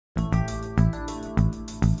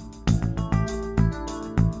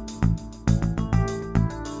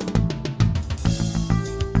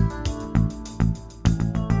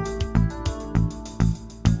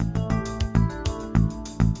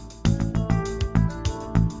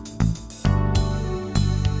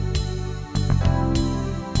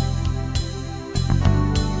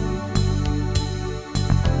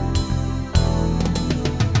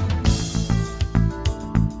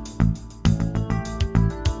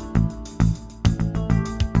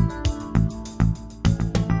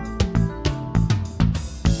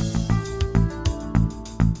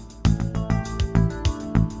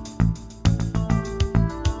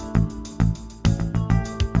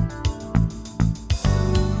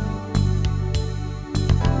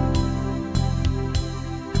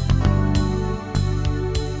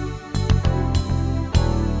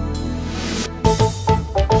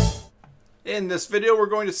In this video, we're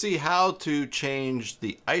going to see how to change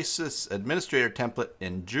the ISIS administrator template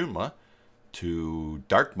in Joomla to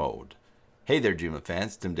dark mode. Hey there, Joomla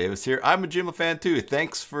fans. Tim Davis here. I'm a Joomla fan too.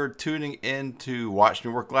 Thanks for tuning in to Watch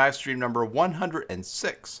Me Work live stream number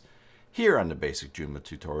 106 here on the Basic Joomla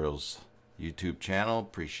Tutorials YouTube channel.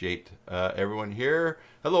 Appreciate everyone here.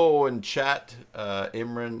 Hello in chat,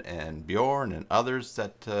 Imran and Bjørn and others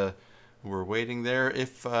that we're waiting there.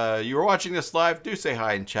 If you were watching this live, do say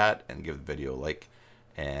hi in chat and give the video a like.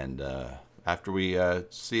 And after we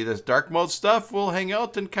see this dark mode stuff, we'll hang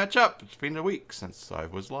out and catch up. It's been a week since I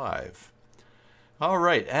was live. All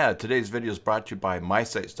right, today's video is brought to you by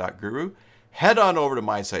mysites.guru. Head on over to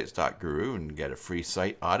mysites.guru and get a free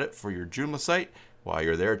site audit for your Joomla site. While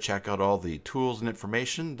you're there, check out all the tools and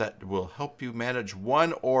information that will help you manage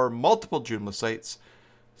one or multiple Joomla sites,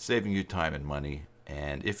 saving you time and money.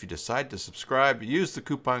 And if you decide to subscribe, use the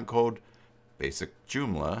coupon code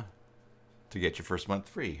BASICJoomla to get your first month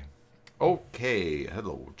free. Okay,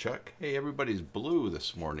 hello Chuck. Hey, everybody's blue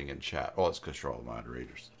this morning in chat. Oh, it's because you're all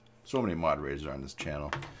moderators. So many moderators are on this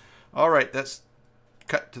channel. All right, let's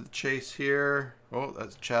cut to the chase here. Oh,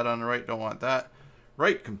 that's chat on the right. Don't want that.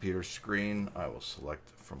 Right computer screen. I will select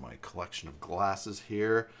from my collection of glasses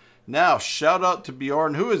here. Now, shout out to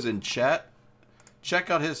Bjørn, who is in chat.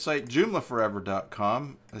 Check out his site,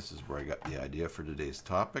 joomlaforever.com. This is where I got the idea for today's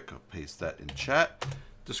topic. I'll paste that in chat.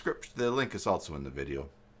 Description. The link is also in the video.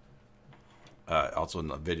 Also in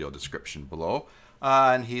the video description below.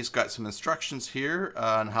 And he's got some instructions here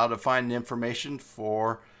on how to find the information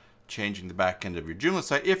for changing the back end of your Joomla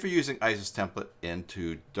site if you're using ISIS template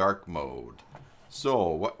into dark mode. So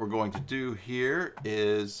what we're going to do here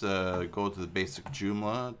is go to the basic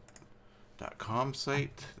Joomla.com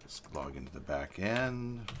site. Let's log into the back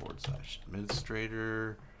end,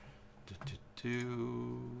 /administrator.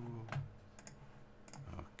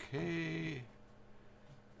 Okay.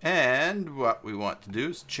 And what we want to do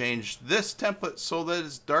is change this template so that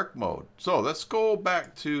it's dark mode. So let's go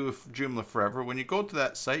back to Joomla Forever. When you go to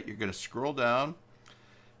that site, you're going to scroll down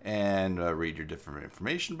and read your different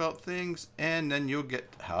information about things, and then you'll get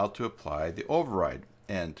how to apply the override.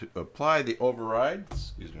 And to apply the override,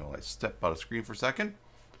 excuse me while I step out of screen for a second,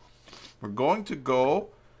 we're going to go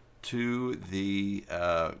to the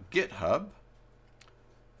GitHub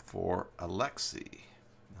for Aleksey.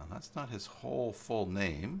 Now that's not his whole full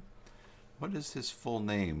name. What is his full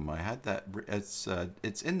name? I had that.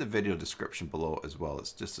 It's in the video description below as well.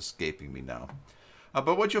 It's just escaping me now.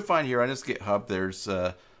 But what you'll find here on this GitHub, there's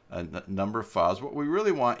a number of files. What we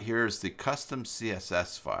really want here is the custom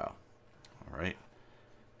CSS file. All right.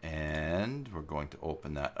 And we're going to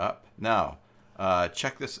open that up. Now,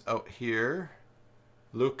 check this out here.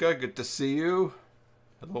 Luca, good to see you.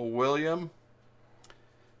 Hello, William.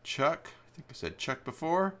 Chuck, I think I said Chuck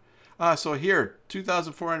before. So here,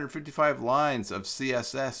 2,455 lines of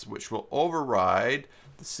CSS, which will override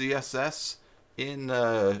the CSS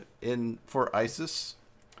for ISIS.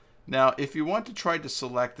 Now, if you want to try to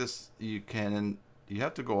select this, you can. And you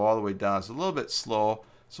have to go all the way down. It's a little bit slow.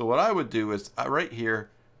 So what I would do is right here,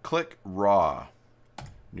 click raw.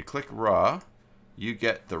 When you click raw, you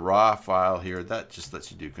get the raw file here. That just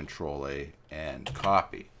lets you do Control-A and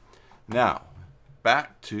copy. Now,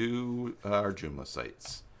 back to our Joomla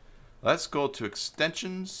sites. Let's go to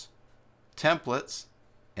extensions, templates,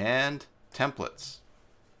 and templates.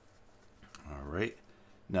 All right.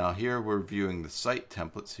 Now here we're viewing the site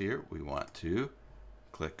templates here. We want to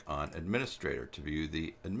click on administrator to view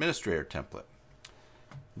the administrator template.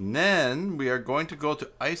 And then we are going to go to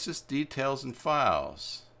ISIS details and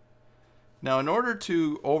files. Now, in order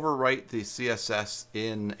to overwrite the CSS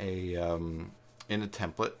in a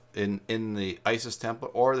template, in the ISIS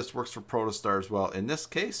template, or this works for Protostar as well. In this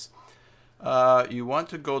case, you want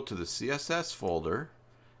to go to the CSS folder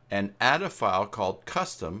and add a file called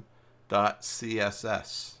custom.css.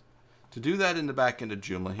 To do that in the back end of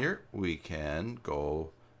Joomla here, we can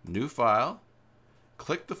go new file,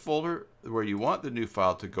 click the folder where you want the new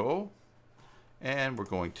file to go, and we're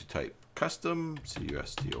going to type custom,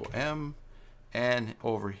 C-U-S-T-O-M, and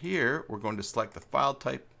over here we're going to select the file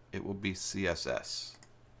type. It will be CSS,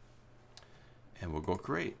 and we'll go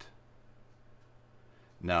create.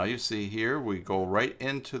 Now you see here we go right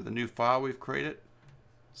into the new file we've created,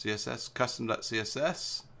 CSS,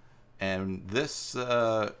 custom.css, and this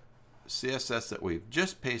CSS that we've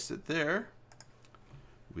just pasted there,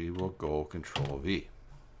 we will go Control-V.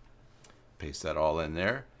 Paste that all in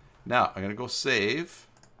there. Now I'm going to go save.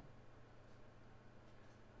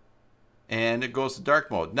 And it goes to dark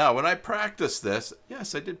mode. Now when I practice this,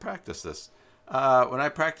 yes, I did practice this. when I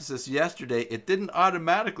practiced this yesterday, it didn't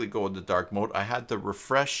automatically go into dark mode. I had to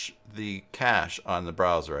refresh the cache on the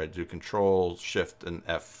browser. I had to do Control Shift and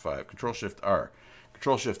F5, Control Shift R,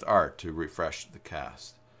 Control Shift R to refresh the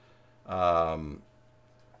cache.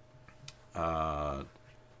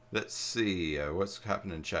 Let's see what's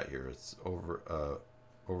happening in chat here. It's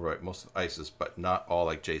overwrite most of ISIS, but not all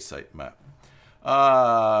like JSite map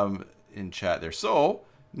in chat there. So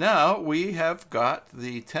now we have got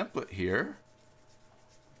the template here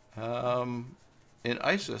in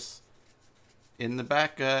ISIS in the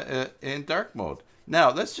back in dark mode.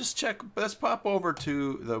 Now let's just check. Let's pop over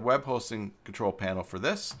to the web hosting control panel for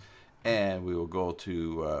this, and we will go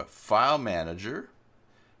to File Manager,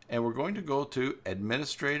 and we're going to go to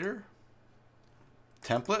Administrator,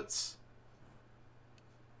 Templates,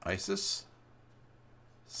 ISIS,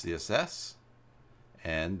 CSS,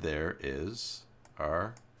 and there is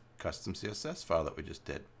our custom CSS file that we just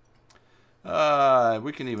did.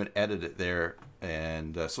 We can even edit it there.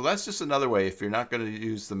 And so that's just another way. If you're not going to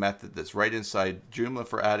use the method that's right inside Joomla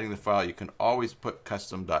for adding the file, you can always put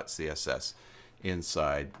custom.css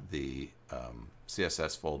inside the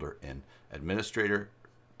CSS folder in Administrator,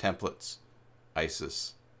 Templates,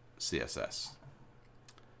 ISIS, CSS.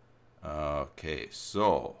 Okay,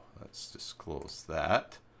 so let's just close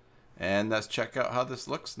that. And let's check out how this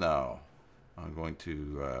looks now. I'm going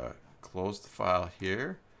to close the file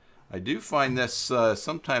here. I do find this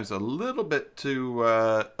sometimes a little bit too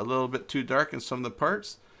dark in some of the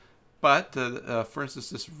parts, but for instance,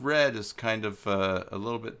 this red is kind of a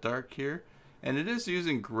little bit dark here, and it is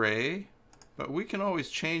using gray, but we can always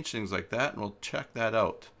change things like that, and we'll check that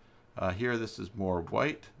out. Here, this is more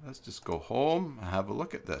white. Let's just go home and have a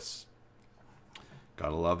look at this.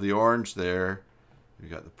 Gotta love the orange there. We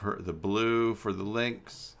got the blue for the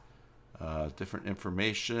links, different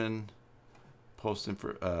information. Post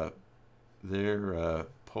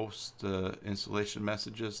installation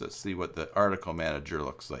messages. Let's see what the article manager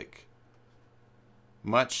looks like.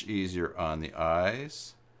 Much easier on the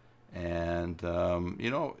eyes, and you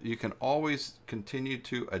know, you can always continue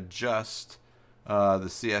to adjust the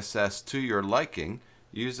CSS to your liking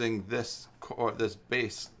using this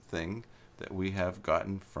base thing that we have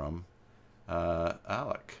gotten from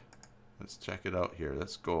Alec. Let's check it out here.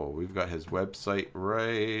 Let's go. We've got his website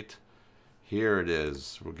right here. It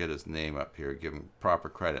is. We'll get his name up here, give him proper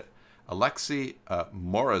credit. Aleksey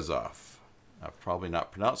Morozov. I've probably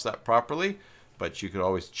not pronounced that properly, but you could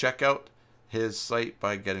always check out his site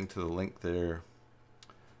by getting to the link there.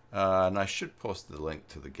 And I should post the link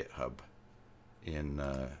to the GitHub in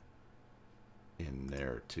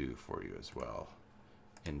there too for you as well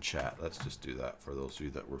in chat. Let's just do that for those of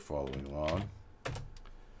you that were following along.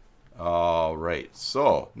 All right,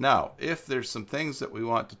 so now if there's some things that we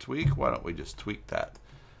want to tweak, why don't we just tweak that?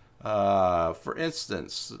 For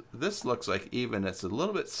instance, this looks like even it's a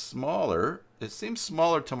little bit smaller. It seems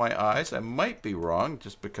smaller to my eyes. I might be wrong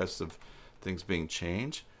just because of things being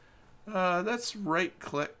changed. Let's right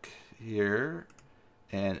click here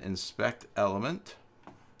and inspect element,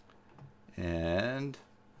 and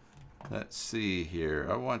let's see here.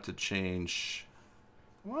 I want to change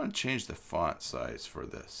the font size for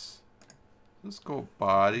this. Let's go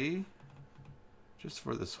body, just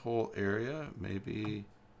for this whole area, maybe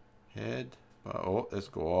head. Oh, let's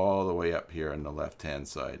go all the way up here on the left hand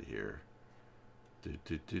side here.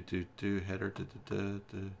 Header.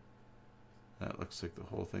 That looks like the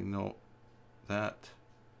whole thing. No, that.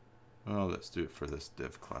 Oh, let's do it for this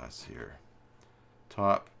div class here.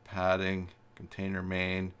 Top, padding, container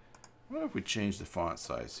main. What if we change the font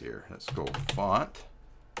size here? Let's go font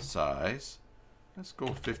size. Let's go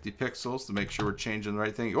 50 pixels to make sure we're changing the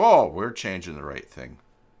right thing. Oh, we're changing the right thing.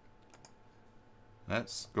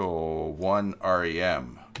 Let's go 1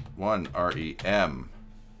 REM. 1 REM.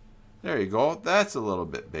 There you go. That's a little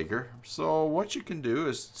bit bigger. So what you can do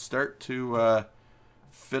is start to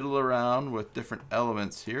fiddle around with different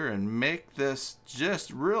elements here and make this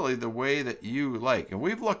just really the way that you like. And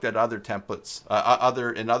we've looked at other templates,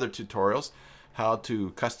 in other tutorials, how to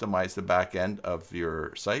customize the back end of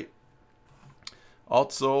your site.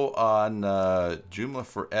 Also on Joomla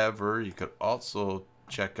Forever, you could also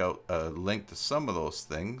check out a link to some of those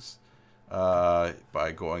things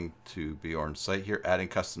by going to Bjørn's site here, adding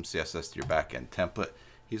custom CSS to your backend template.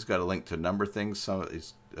 He's got a link to a number of things. Some of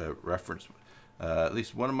these reference at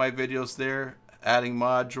least one of my videos there, adding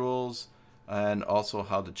modules, and also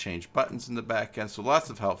how to change buttons in the backend. So lots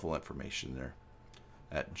of helpful information there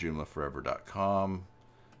at joomlaforever.com,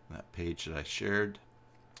 that page that I shared.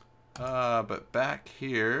 But back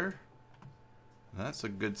here, that's a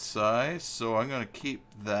good size, so I'm going to keep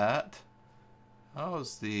that.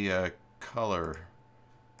 How's the color.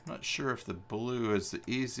 I'm not sure if the blue is the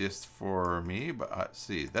easiest for me, but let's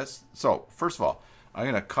see. So first of all, I'm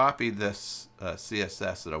going to copy this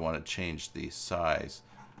CSS that I want to change the size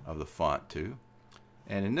of the font to.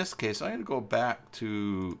 And in this case, I'm going to go back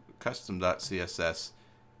to custom.css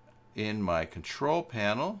in my control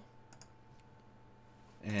panel.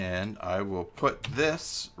 And I will put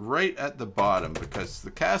this right at the bottom, because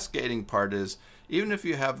the cascading part is, even if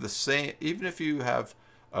you have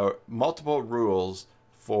multiple rules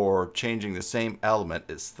for changing the same element,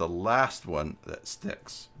 it's the last one that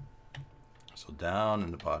sticks. So down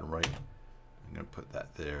in the bottom right, I'm going to put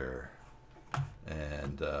that there.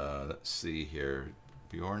 And let's see here.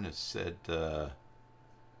 Bjørn has said,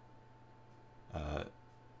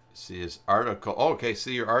 see his article. Oh, okay,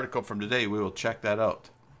 see your article from today. We will check that out.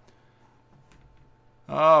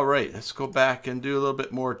 All right, let's go back and do a little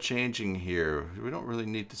bit more changing here. We don't really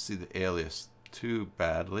need to see the alias too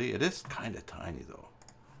badly. It is kind of tiny though.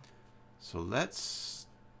 So let's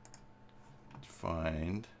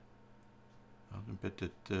find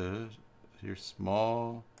here,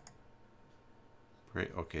 small.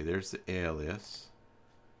 Great. Okay, there's the alias.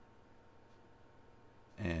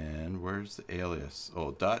 And where's the alias?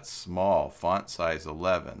 Oh, dot small, font size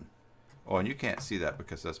 11. Oh, and you can't see that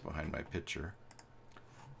because that's behind my picture.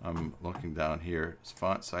 I'm looking down here. It's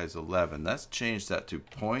font size 11. Let's change that to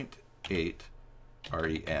 0.8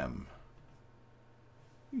 rem.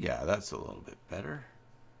 Yeah, that's a little bit better.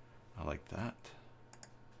 I like that.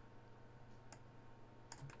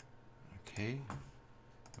 Okay.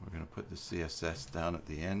 We're going to put the CSS down at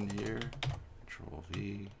the end here. Control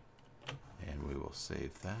V. And we will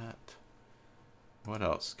save that. What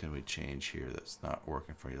else can we change here that's not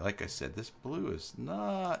working for you? Like I said, this blue is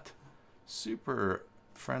not super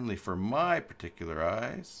friendly for my particular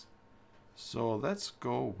eyes. So let's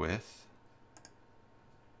go with,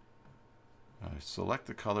 select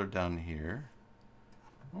the color down here.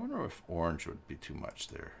 I wonder if orange would be too much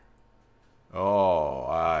there. Oh,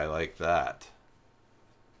 I like that.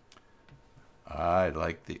 I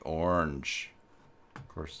like the orange. Of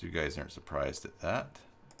course, you guys aren't surprised at that.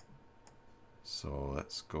 So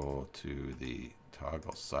let's go to the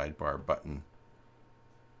toggle sidebar button.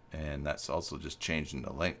 And that's also just changing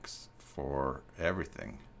the links for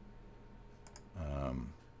everything.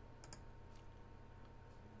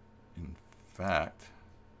 In fact,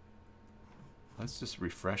 let's just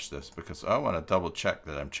refresh this because I want to double check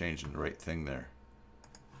that I'm changing the right thing there.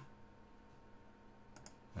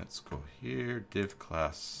 Let's go here, div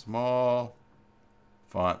class small,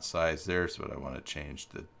 font size. There's what I want to change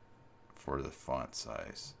for the font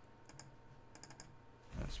size.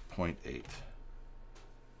 That's 0.8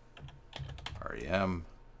 rem.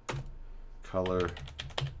 Color.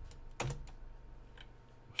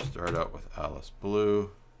 We'll start out with Alice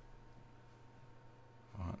Blue.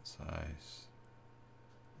 Font size.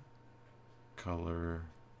 Color.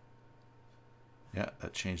 Yeah,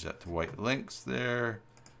 that changed that to white links there.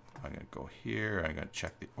 I'm going to go here. I'm going to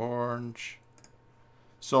check the orange.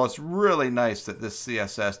 So it's really nice that this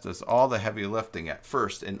CSS does all the heavy lifting at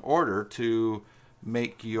first in order to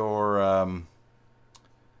make your,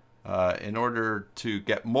 in order to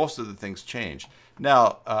get most of the things changed.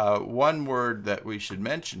 Now, one word that we should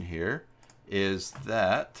mention here is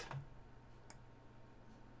that,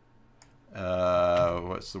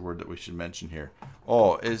 what's the word that we should mention here?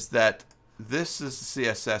 Oh, is that this is the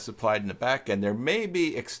CSS applied in the back end. There may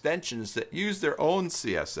be extensions that use their own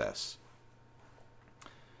CSS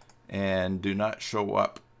and do not show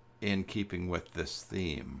up in keeping with this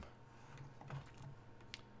theme.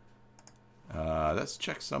 Let's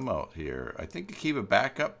check some out here. I think Akiba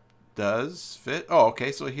Backup does fit. Oh,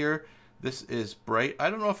 okay, so here this is bright. I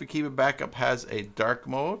don't know if Akiba Backup has a dark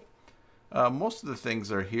mode. Most of the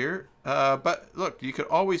things are here, but look, you could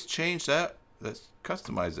always change that. Let's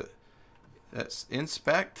customize it. Let's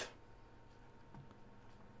inspect,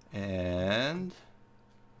 and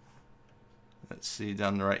let's see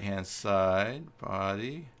down the right hand side,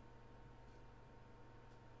 body.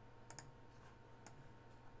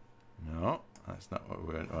 No, that's not what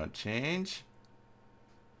we want to change.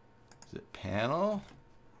 Is it panel?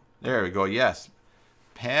 There we go, yes,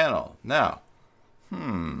 panel. Now,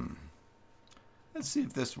 let's see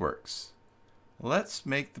if this works. Let's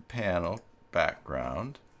make the panel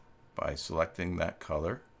background by selecting that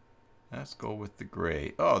color. Let's go with the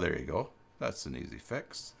gray. Oh, there you go. That's an easy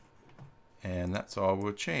fix. And that's all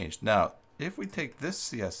we'll change. Now, if we take this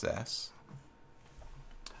CSS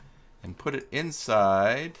and put it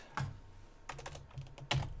inside,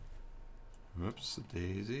 whoops,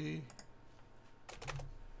 daisy,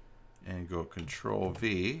 and go Control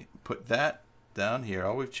V, put that down here,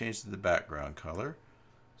 all we've changed is the background color.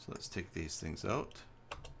 So let's take these things out.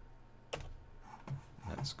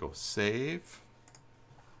 Let's go save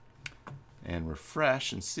and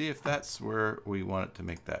refresh and see if that's where we want it to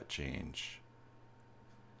make that change.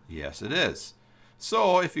 Yes, it is.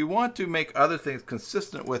 So if you want to make other things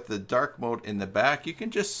consistent with the dark mode in the back, you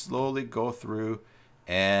can just slowly go through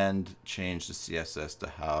and change the CSS to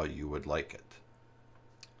how you would like it.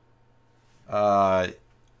 And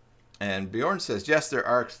Bjørn says, yes, there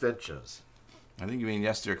are extensions. I think you mean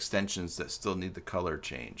yes, there are extensions that still need the color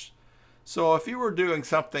changed. So if you were doing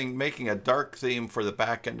something, making a dark theme for the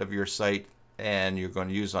back end of your site, and you're going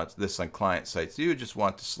to use this on client sites, you just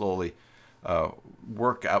want to slowly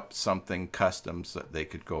work up something custom so that they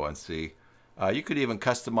could go and see. You could even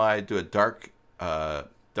customize, do a dark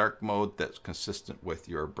mode that's consistent with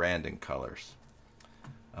your branding colors.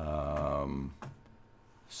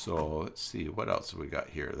 So let's see, what else have we got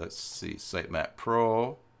here? Let's see, Sitemap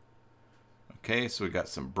Pro. Okay, so we got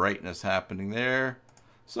some brightness happening there.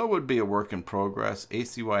 So it would be a work in progress.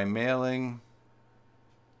 ACY mailing.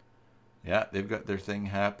 Yeah, they've got their thing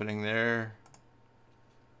happening there.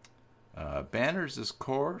 Banners is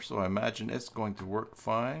core, so I imagine it's going to work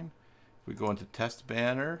fine. If we go into test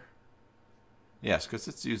banner, yes, because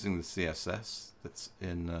it's using the CSS that's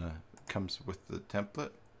in comes with the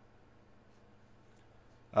template.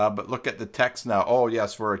 But look at the text now. Oh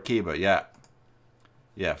yes, for Akiba, yeah.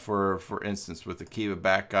 Yeah, for instance, with Akiba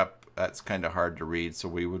backup, that's kind of hard to read, so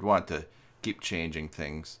we would want to keep changing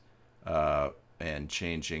things and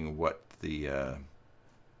changing what the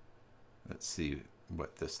let's see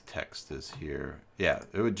what this text is here. Yeah,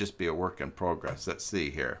 it would just be a work in progress. Let's see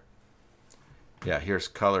here. Yeah, here's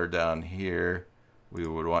color down here. We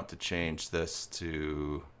would want to change this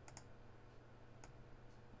to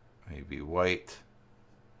maybe white,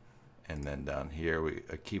 and then down here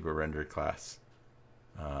Akiba render class.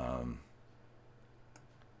 We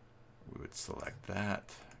would select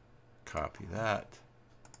that, copy that,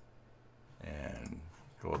 and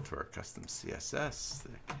go to our custom CSS.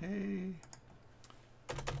 Okay.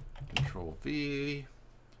 Control V,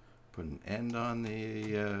 put an end on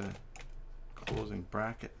the closing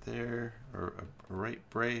bracket there, or a right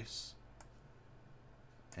brace,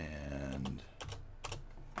 and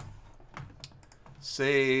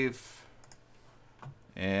save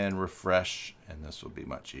and refresh, and this will be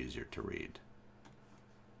much easier to read.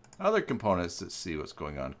 Other components, let's see what's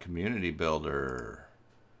going on. Community Builder.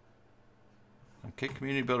 Okay,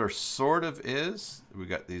 Community Builder sort of is. We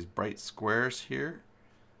got these bright squares here.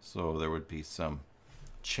 So there would be some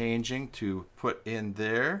changing to put in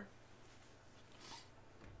there.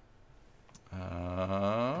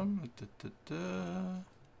 Yeah,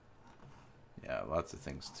 lots of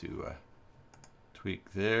things to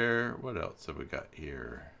tweak there. What else have we got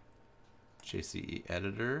here? JCE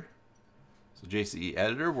Editor. So JCE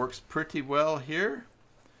Editor works pretty well here.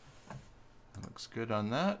 Looks good on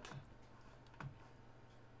that.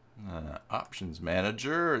 Options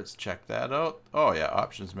Manager, let's check that out. Oh yeah,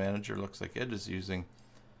 Options Manager looks like it is using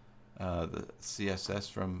the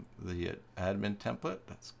CSS from the admin template.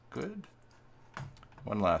 That's good.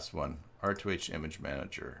 One last one, R2H Image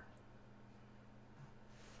Manager.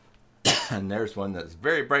 And there's one that's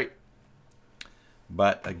very bright.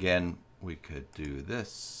 But again, we could do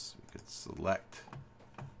this. We could select.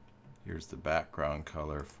 Here's the background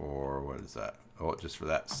color for, what is that? Oh, just for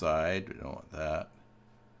that side. We don't want that.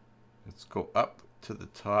 Let's go up to the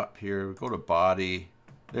top here. We go to body.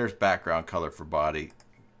 There's background color for body.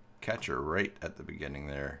 Catcher right at the beginning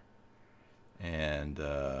there. And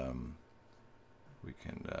we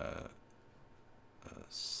can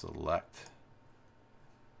select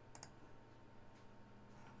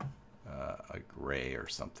a gray or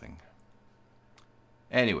something.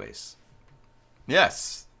 Anyways,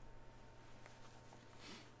 yes.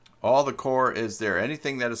 All the core is there.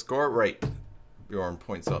 Anything that is core, right. Bjørn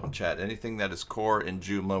points out in chat, anything that is core in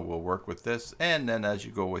Joomla will work with this. And then as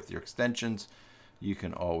you go with your extensions, you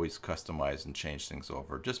can always customize and change things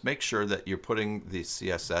over. Just make sure that you're putting the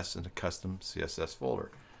CSS in a custom CSS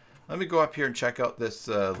folder. Let me go up here and check out this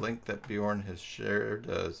link that Bjørn has shared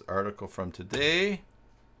as article from today.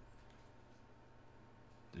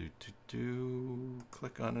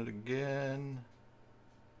 Click on it again.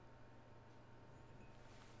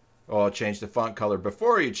 Oh, change the font color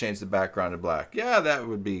before you change the background to black. Yeah, that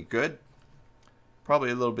would be good.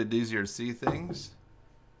 Probably a little bit easier to see things.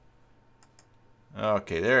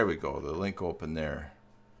 Okay, there we go. The link open there.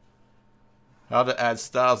 How to add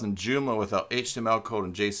styles in Joomla without HTML code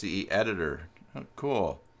and JCE editor. Oh,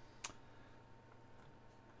 cool.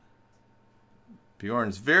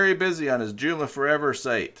 Bjørn's very busy on his Joomla Forever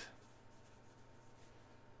site.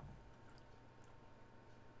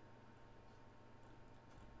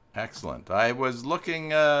 Excellent. I was looking,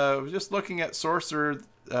 just looking at Sorcerer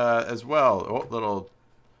as well. Oh, little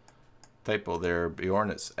typo there,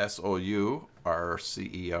 Bjørn. It's SOURCERER.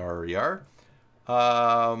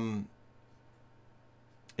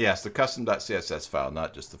 Yes, the custom.css file,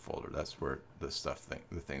 not just the folder. That's where the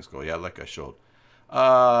things go. Yeah, like I showed.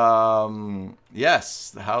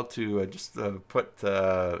 Yes, how to just put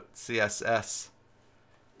CSS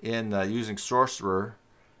in using Sorcerer.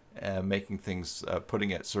 Making things, putting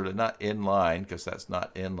it sort of not inline, because that's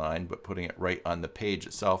not inline, but putting it right on the page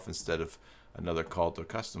itself instead of another call to a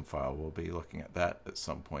custom file. We'll be looking at that at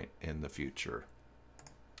some point in the future.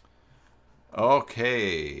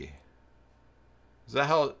 Okay. Is that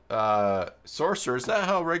how, Sorcerer, is that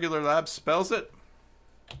how Regular Labs spells it?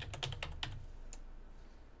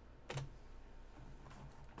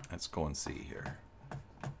 Let's go and see here.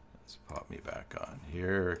 Let's pop me back on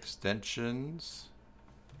here. Extensions.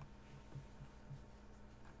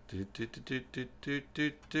 Oh,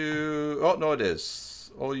 no, it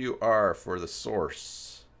is. OUR for the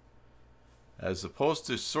source. As opposed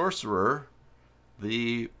to Sorcerer,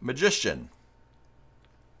 the magician.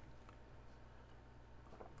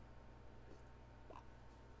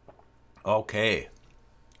 Okay.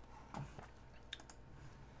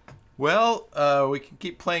 Well, we can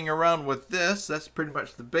keep playing around with this. That's pretty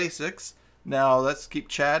much the basics. Now, let's keep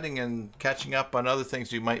chatting and catching up on other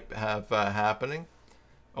things you might have happening.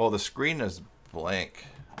 Oh, the screen is blank.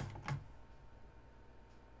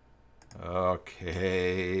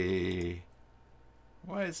 Okay.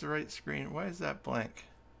 Why is the right screen? Why is that blank?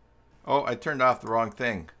 Oh, I turned off the wrong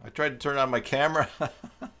thing. I tried to turn on my camera.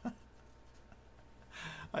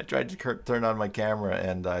 I tried to turn on my camera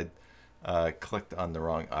and I clicked on the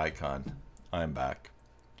wrong icon. I'm back.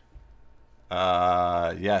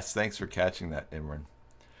 Yes, thanks for catching that, Imran.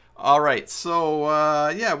 All right, so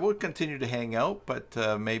yeah, we'll continue to hang out, but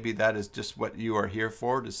maybe that is just what you are here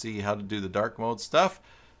for, to see how to do the dark mode stuff.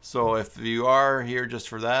 So if you are here just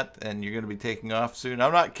for that and you're going to be taking off soon,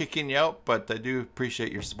 I'm not kicking you out, but I do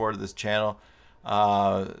appreciate your support of this channel.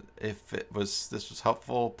 If this was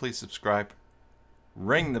helpful, please subscribe,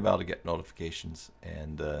 ring the bell to get notifications,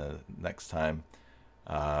 and next time,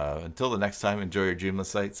 until the next time, enjoy your Joomla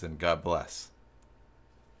sites and God bless.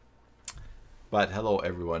 But hello,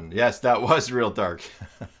 everyone. Yes, that was real dark.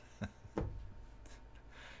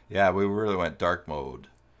 Yeah, we really went dark mode.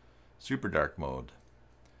 Super dark mode.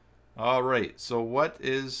 All right, so what's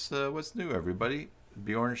new, everybody?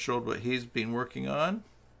 Bjørn showed what he's been working on.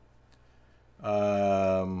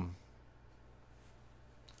 I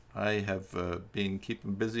have been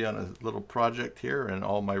keeping busy on a little project here and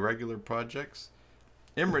all my regular projects.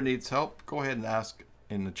 Imran needs help. Go ahead and ask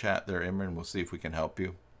in the chat there, Imran. We'll see if we can help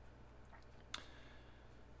you.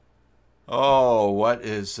 Oh, what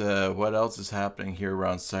else is happening here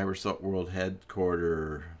around CyberSalt World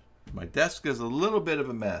Headquarters? My desk is a little bit of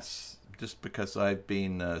a mess, just because I've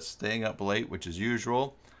been staying up late, which is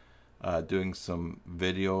usual, doing some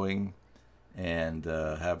videoing and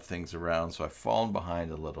have things around, so I've fallen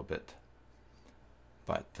behind a little bit.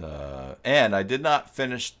 But and I did not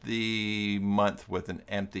finish the month with an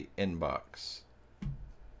empty inbox.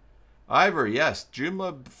 Ivor, yes,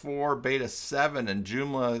 Joomla 4 Beta 7 and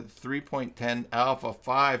Joomla 3.10 Alpha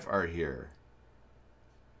 5 are here.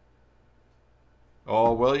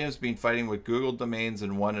 Oh, William's been fighting with Google domains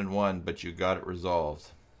and 1&1, but you got it resolved.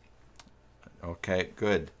 Okay,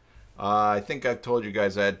 good. I think I've told you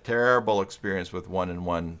guys I had terrible experience with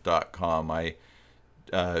 1&1.com. I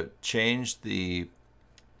changed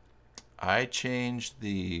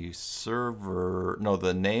the server, no,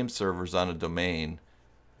 the name servers on a domain.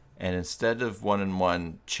 And instead of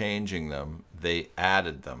 1&1 changing them, they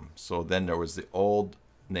added them. So then there was the old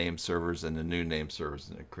name servers and the new name servers,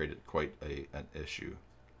 and it created quite an issue.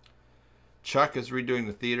 Chuck is redoing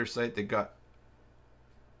the theater site. They got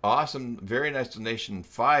awesome, very nice donation,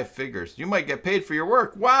 5 figures. You might get paid for your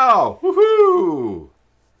work. Wow! Woohoo!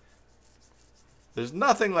 There's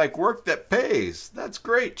nothing like work that pays. That's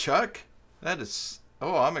great, Chuck. That is,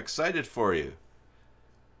 oh, I'm excited for you.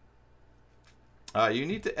 You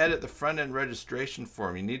need to edit the front-end registration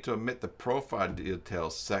form. You need to omit the profile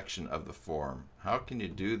details section of the form. How can you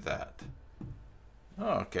do that?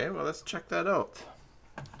 Oh, okay, well, let's check that out.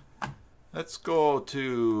 Let's go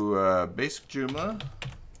to Basic Joomla.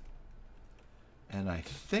 And I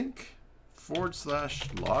think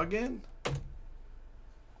 /login.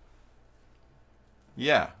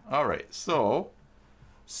 Yeah, all right. So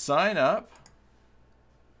sign up.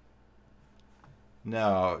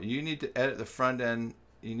 Now, you need to edit the front end.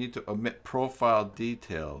 You need to omit profile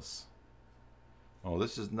details. Oh,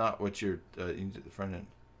 this is not what you're, you need to the front end.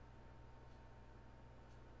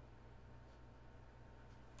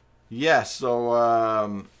 Yeah,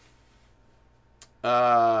 so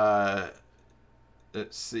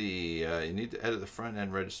let's see. You need to edit the front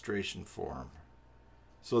end registration form.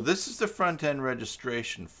 So this is the front end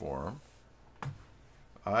registration form.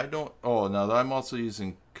 I don't. Oh, now I'm also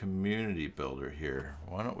using Community Builder here.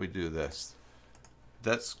 Why don't we do this?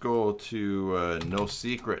 Let's go to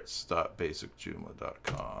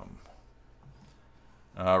nosecrets.basicjoomla.com.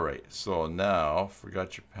 All right. So now,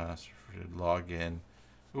 forgot your password. Log in.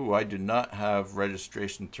 Ooh, I do not have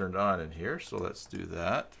registration turned on in here, so let's do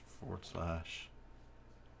that.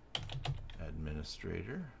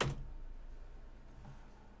 /administrator.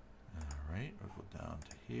 All right, we'll go down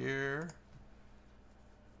to here.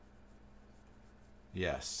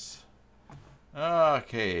 Yes.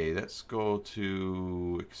 Okay, let's go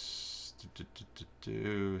to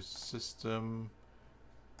system,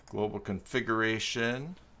 global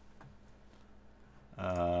configuration.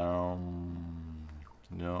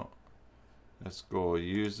 No. Let's go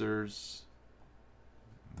users,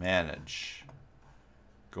 manage.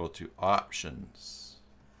 Go to options.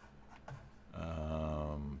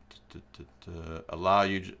 Allow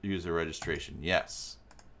user registration. Yes.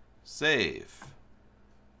 Save.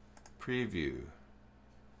 Preview.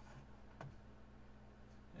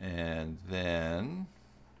 And then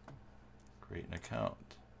create an account.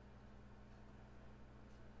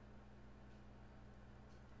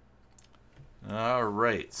 All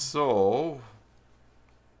right, so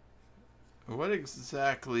what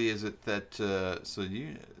exactly is it that, so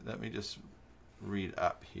let me just read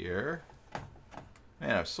up here.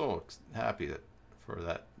 Man, I'm so happy that for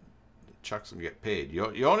that Chuck's gonna get paid.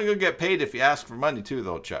 You're only gonna get paid if you ask for money too,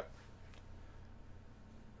 though, Chuck.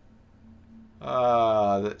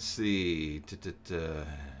 Let's see.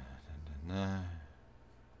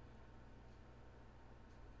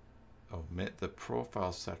 Omit the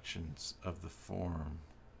profile sections of the form.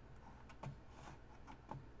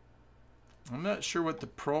 I'm not sure what the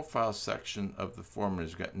profile section of the form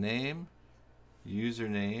is. We've got name,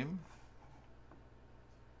 username.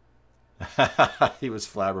 He was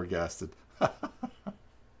flabbergasted.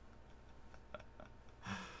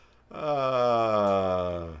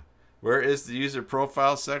 Where is the user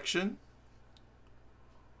profile section?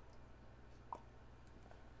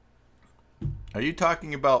 Are you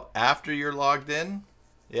talking about after you're logged in?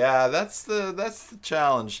 Yeah, that's the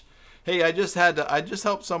challenge. Hey, I just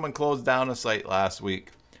helped someone close down a site last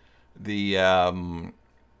week. The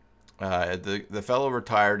fellow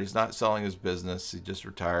retired. He's not selling his business. He just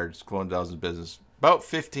retired. He's closing down his business about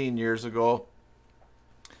 15 years ago.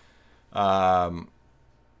 I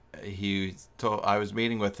was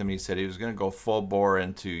meeting with him. He said he was going to go full bore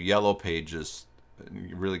into Yellow Pages,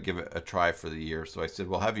 really give it a try for the year. So I said,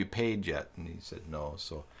 well, have you paid yet? And he said no.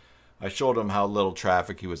 So I showed him how little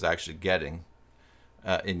traffic he was actually getting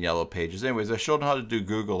in Yellow Pages. Anyways, I showed him how to do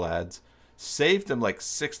Google ads. Saved him like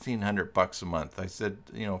 $1,600 a month. I said,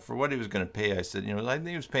 for what he was going to pay, I said, I think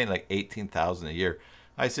he was paying like $18,000 a year.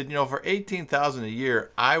 I said, for $18,000 a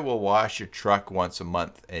year, I will wash your truck once a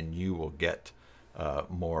month, and you will get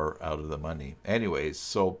more out of the money. Anyways,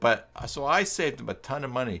 so I saved him a ton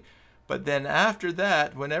of money. But then after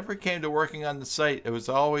that, whenever it came to working on the site, he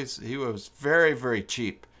was very, very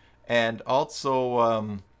cheap, and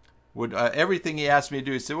also would everything he asked me to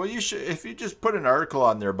do, he said, well, if you just put an article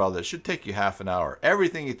on there about it should take you half an hour.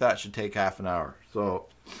 Everything he thought should take half an hour. So,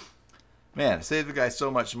 man, it saved the guy so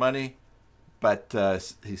much money, but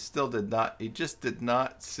he still did not. He just did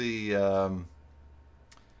not see.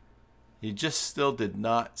 He just still did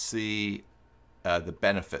not see the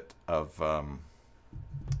benefit of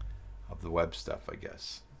the web stuff, I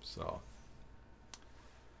guess. So.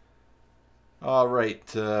 All right,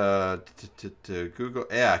 Google.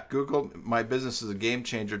 Yeah, Google My Business is a game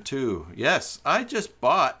changer too. Yes, I just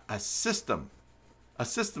bought a system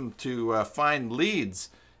to find leads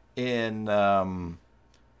in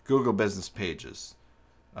Google Business Pages,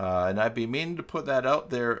 and I'd be meaning to put that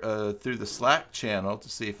out there through the Slack channel to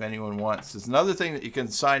see if anyone wants. There's another thing that you can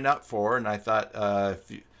sign up for, and I thought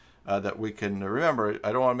that we can remember.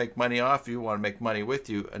 I don't want to make money off you. I want to make money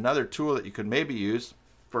with you. Another tool that you could maybe use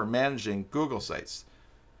for managing Google sites.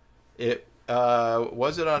 It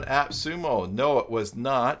was it on AppSumo? No, it was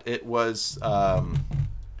not. It was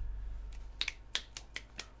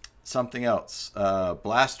something else.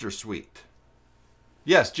 Blaster Suite.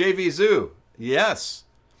 Yes, JV Zoo. Yes,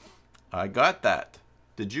 I got that.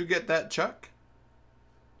 Did you get that, Chuck?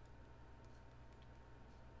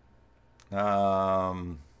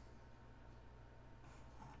 Let's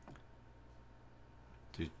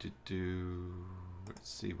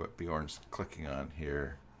see what Bjørn's clicking on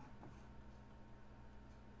here.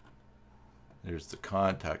 There's the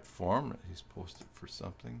contact form. He's posted for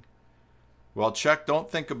something. Well, check.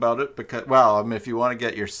 Don't think about it because, well, I mean, if you want to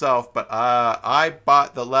get it yourself, but I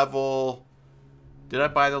bought the level. Did I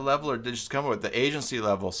buy the level or did it just come with the agency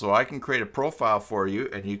level? So I can create a profile for you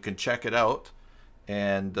and you can check it out.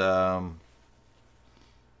 And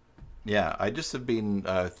yeah, I just have been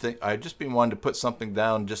I've just been wanting to put something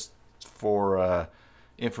down just for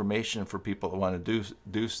information for people that want to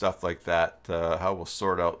do stuff like that. How we'll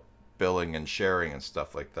sort out billing and sharing and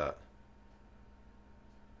stuff like that.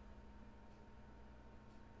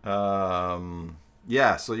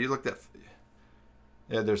 Yeah, so you looked at,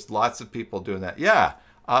 yeah, there's lots of people doing that. Yeah,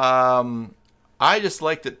 I just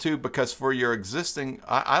liked it too because for your existing,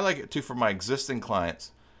 I like it too for my existing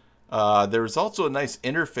clients. There's also a nice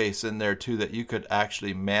interface in there too that you could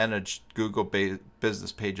actually manage Google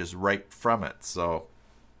business pages right from it. So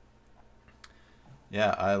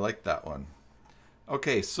yeah, I like that one.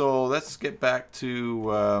 Okay, so let's get back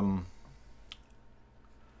to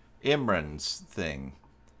Imran's thing.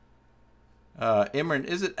 Imran,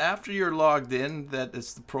 is it after you're logged in that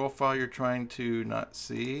it's the profile you're trying to not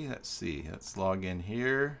see? Let's see. Let's log in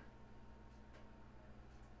here.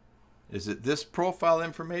 Is it this profile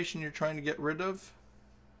information you're trying to get rid of?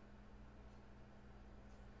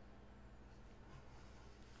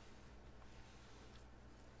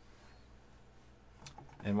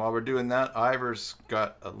 And while we're doing that, Ivor's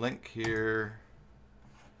got a link here.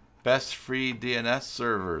 Best free DNS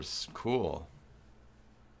servers. Cool.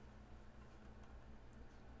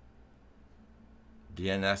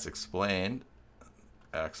 DNS explained.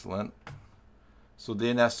 Excellent. So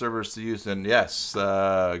DNS servers to use, and yes,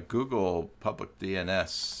 Google public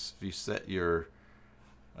DNS. If you set your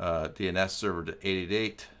DNS server to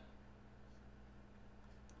 888,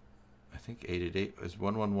 I think 888 is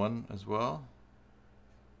 111 as well.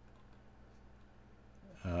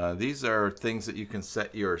 These are things that you can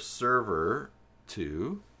set your server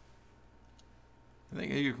to. I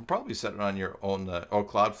think you can probably set it on your own. Oh,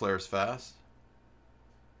 Cloudflare is fast.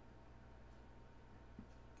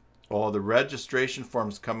 Oh, the registration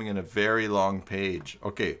form's coming in a very long page.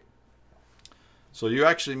 Okay. So you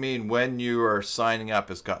actually mean when you are signing up,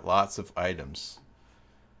 it's got lots of items.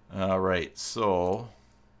 All right, so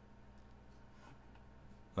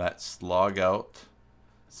let's log out.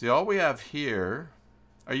 See, all we have here,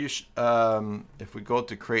 are you? If we go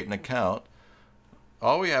to create an account,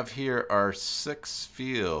 all we have here are 6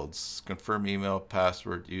 fields: confirm email,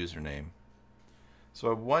 password, username. So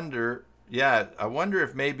I wonder. Yeah, I wonder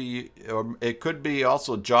if maybe, or it could be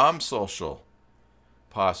also Joomla Social,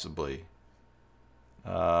 possibly.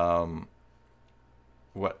 What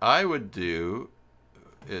I would do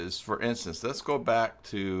is, for instance, let's go back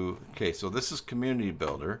to, okay, so this is Community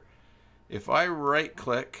Builder. If I right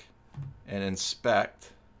click and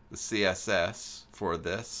inspect the CSS for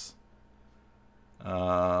this,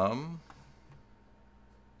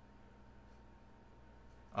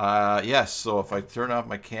 yes, so if I turn off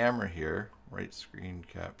my camera here, right screen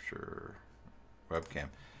capture, webcam.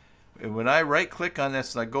 And when I right click on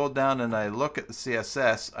this and I go down and I look at the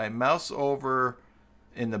CSS, I mouse over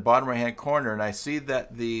in the bottom right hand corner and I see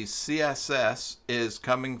that the CSS is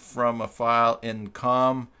coming from a file in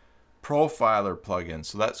COM Profiler plugin.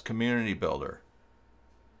 So that's Community Builder.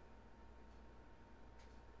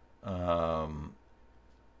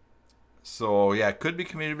 So yeah, it could be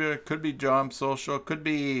Community Builder, could be Joomla Social, could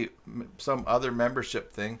be some other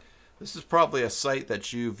membership thing. This is probably a site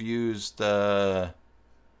that you've used. This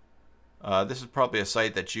is probably a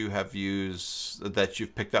site that you have used, that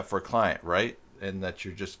you've picked up for a client, right? And that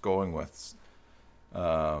you're just going with,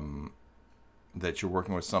 that you're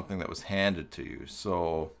working with something that was handed to you.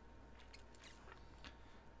 So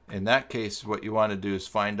in that case, what you want to do is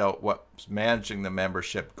find out what's managing the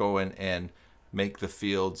membership, go in and make the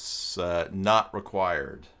fields not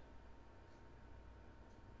required.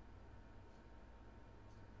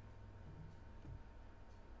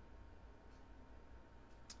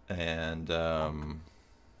 And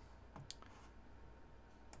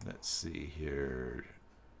let's see here.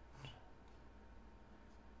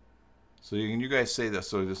 So you guys say this,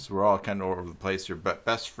 so this, we're all kind of over the place here, but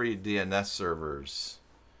best free DNS servers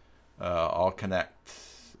all connect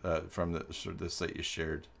from the site you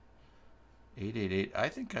shared. 888. I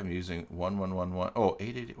think I'm using 1111. Oh,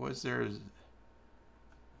 888. Was there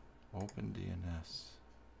open DNS?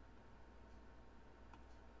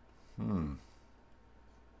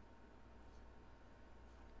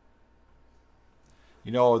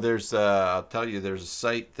 You know, there's I'll tell you, there's a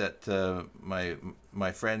site that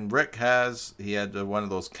my friend Rick has. He had one of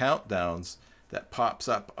those countdowns that pops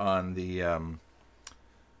up on the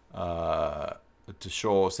to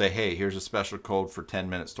show, say, hey, here's a special code for 10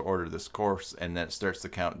 minutes to order this course, and then it starts to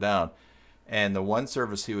count down. And the one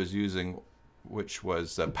service he was using, which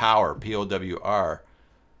was Power, P-O-W-R,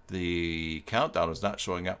 the countdown was not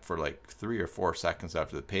showing up for like 3 or 4 seconds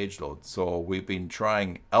after the page load. So we've been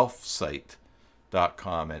trying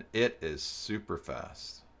elfsite.com, and it is super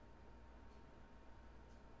fast.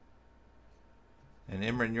 And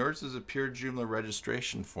Imran, yours is a pure Joomla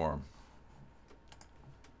registration form.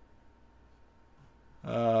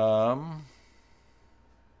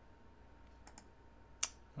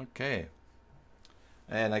 Okay.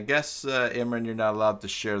 And I guess, Imran, you're not allowed to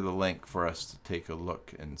share the link for us to take a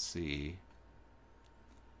look and see.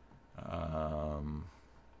 Let's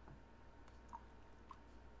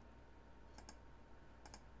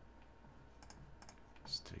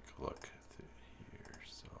take a look through here.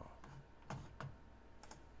 So,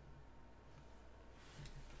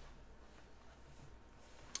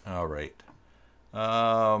 all right.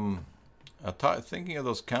 Thinking of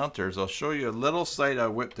those counters, I'll show you a little site I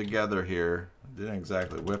whipped together here. I didn't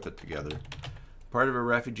exactly whip it together. Part of a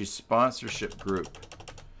refugee sponsorship group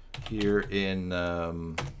here in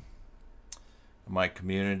my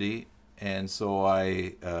community, and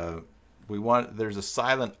so there's a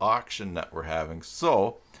silent auction that we're having.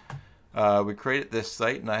 So we created this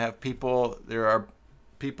site, and I have people. There are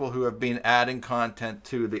people who have been adding content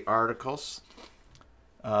to the articles.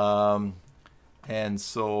 And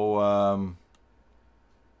so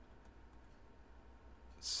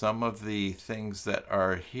some of the things that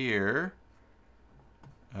are here,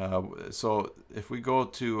 so if we go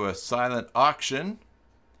to a silent auction,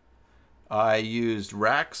 I used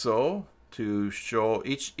Raxo to show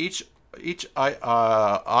each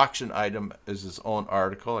auction item is its own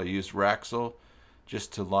article. I used Raxo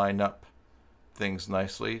just to line up things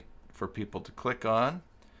nicely for people to click on.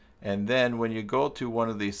 And then when you go to one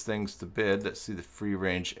of these things to bid, let's see the free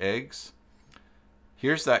range eggs.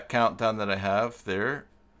 Here's that countdown that I have there.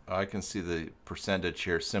 I can see the percentage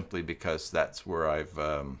here simply because that's where I've,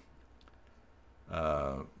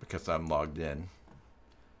 because I'm logged in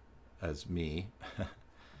as me.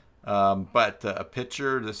 But a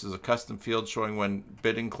picture, this is a custom field showing when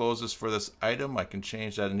bidding closes for this item. I can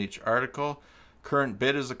change that in each article. Current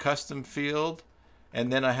bid is a custom field.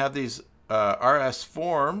 And then I have these RS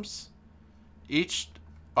forms. Each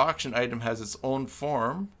auction item has its own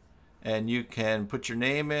form, and you can put your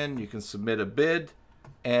name in, you can submit a bid,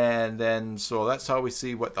 and then so that's how we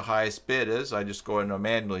see what the highest bid is. I just go in and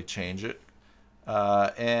manually change it,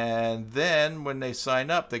 and then when they sign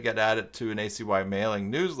up, they get added to an ACY mailing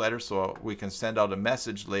newsletter, so we can send out a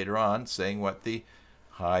message later on saying what the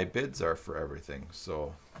high bids are for everything.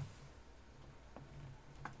 So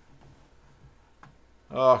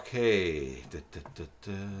okay,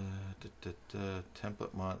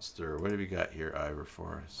 template monster. What have you got here, Ivor,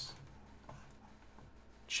 for us?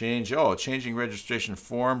 Changing registration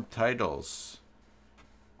form titles.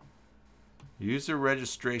 User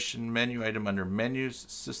registration menu item under menus,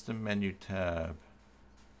 system menu tab.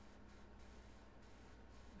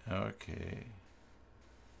 Okay.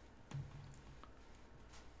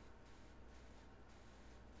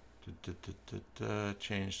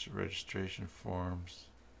 Change the registration forms.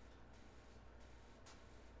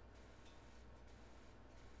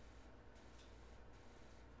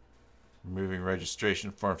 Removing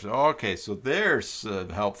registration forms. Okay, so there's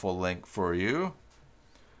a helpful link for you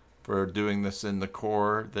for doing this in the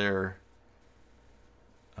core there,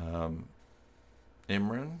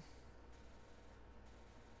 Imran.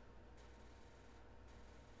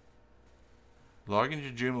 Log into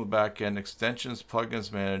Joomla backend, extensions,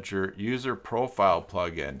 plugins manager, user profile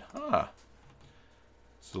plugin.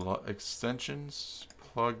 So extensions,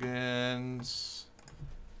 plugins,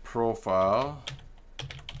 profile,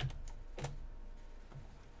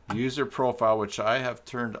 user profile, which I have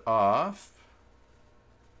turned off.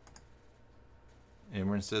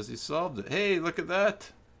 Imran says he solved it. Hey, look at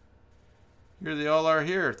that. Here they all are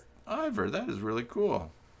here. Ivor, that is really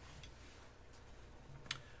cool.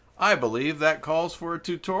 I believe that calls for a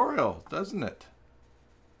tutorial, doesn't it?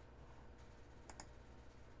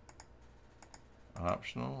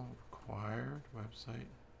 Optional, required, website.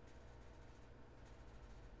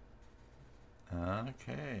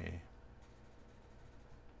 Okay.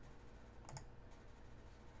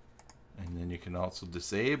 And then you can also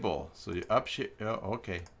disable. So you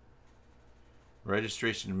okay.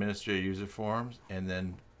 Registration administrator user forms, and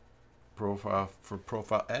then profile for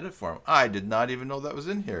profile edit form. I did not even know that was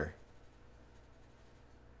in here.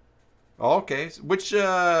 Okay, so which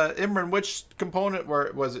Imran, which component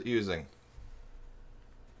was it using?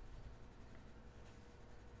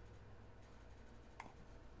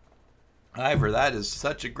 Ivor, that is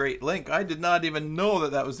such a great link. I did not even know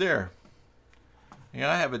that that was there. Yeah,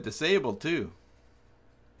 I have it disabled too.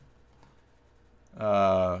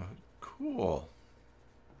 Cool.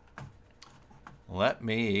 Let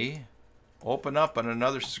me open up on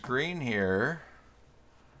another screen here.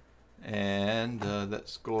 And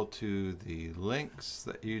let's go to the links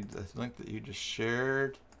that the link that you just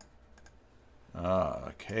shared.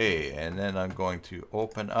 Okay, and then I'm going to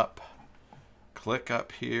open up, click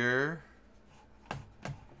up here,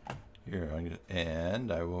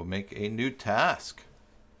 and I will make a new task.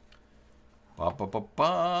 Ba, ba, ba,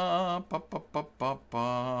 ba, ba, ba, ba, ba,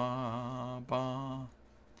 ba, ba.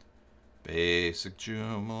 Basic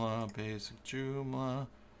Joomla, basic Joomla,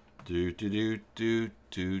 do do do do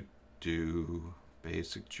do do.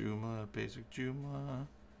 Basic Joomla, basic Joomla,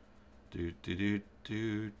 do do do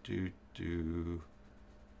do do do.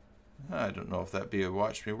 I don't know if that'd be a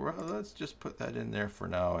watch me. Well, let's just put that in there for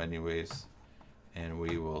now, anyways, and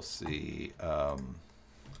we will see.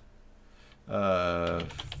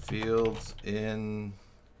 Fields in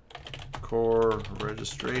core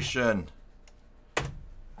registration.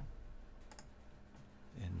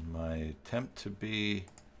 In my attempt to be,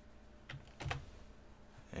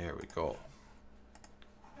 there we go.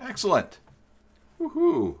 Excellent.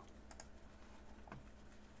 Woohoo.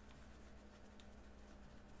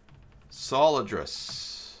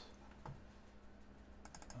 Solidress.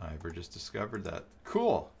 I've just discovered that.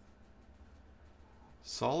 Cool.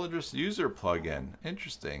 Solidress user plugin.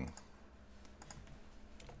 Interesting.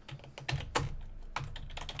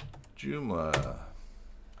 Joomla.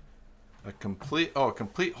 A complete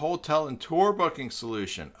hotel and tour booking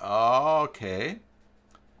solution. Okay.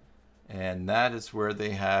 And that is where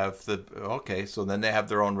they have the, okay, so then they have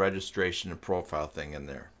their own registration and profile thing in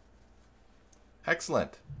there.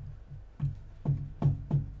 Excellent.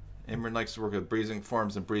 Imran likes to work with breezing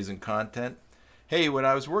forms and breezing content. Hey, when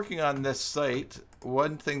I was working on this site,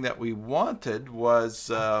 one thing that we wanted was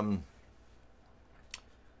a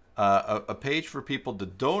page for people to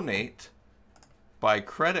donate by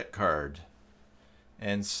credit card.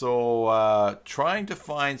 And so trying to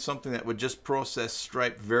find something that would just process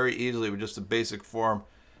Stripe very easily with just a basic form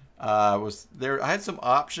was there. I had some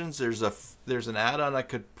options. There's an add-on I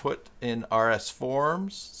could put in RS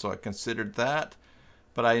Forms, so I considered that.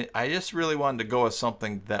 But I just really wanted to go with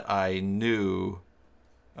something that I knew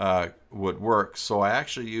would work. So I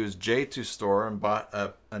actually used J2Store and bought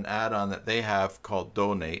an add-on that they have called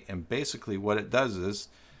Donate. And basically what it does is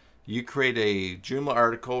you create a Joomla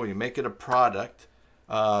article, you make it a product,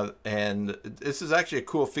 and this is actually a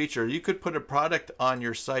cool feature. You could put a product on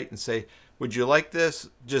your site and say, would you like this?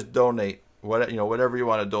 Just donate. Whatever you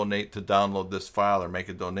want to donate to download this file or make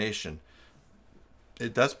a donation.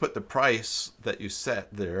 It does put the price that you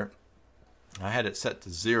set there. I had it set to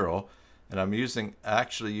 0, and I'm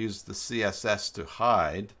actually used the CSS to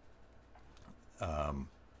hide.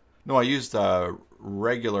 No, I used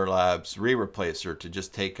Regular Labs re-replacer to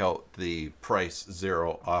just take out the price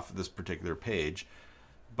 0 off of this particular page.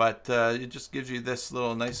 But it just gives you this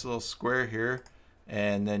nice little square here,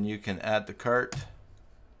 and then you can add the cart,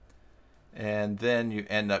 and then you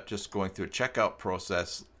end up just going through a checkout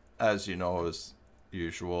process, as you know, as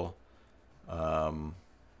usual,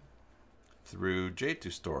 through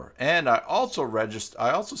J2Store. And I also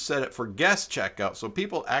set it for guest checkout, so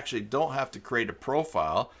people actually don't have to create a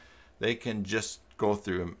profile. They can just go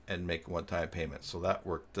through and make one-time payments. So that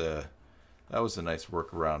worked. That was a nice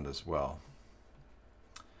workaround as well.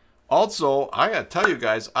 Also, I gotta tell you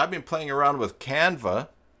guys, I've been playing around with Canva.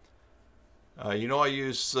 I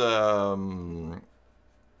use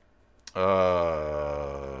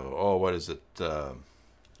what is it?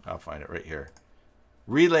 I'll find it right here.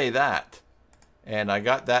 Relay That. And I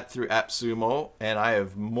got that through AppSumo, and I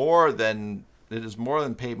have it has more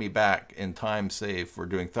than paid me back in time saved for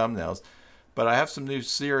doing thumbnails. But I have some new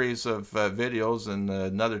series of videos and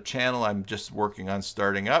another channel I'm just working on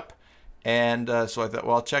starting up. And so I thought,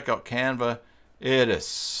 well, I'll check out Canva. It is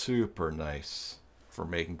super nice for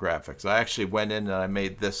making graphics. I actually went in and I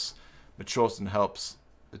made this Machosin Helps.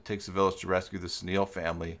 It Takes a Village to Rescue the Sneal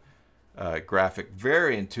Family graphic.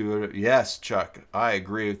 Very intuitive. Yes, Chuck, I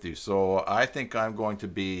agree with you. So I think I'm going to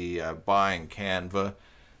be buying Canva.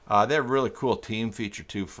 They have a really cool team feature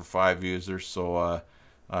too for 5 users. So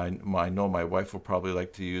I know my wife will probably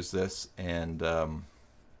like to use this. And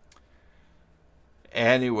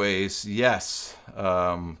anyways, yes,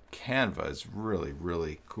 Canva is really,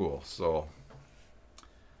 really cool. So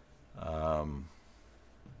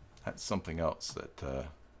that's something else that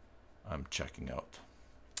I'm checking out.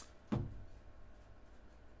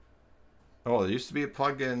 Oh, there used to be a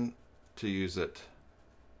plugin to use it.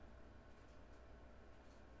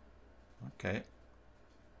 Okay.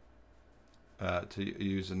 To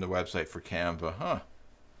use in the website for Canva, huh?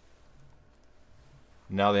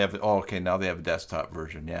 Now they have, oh, okay, now they have a desktop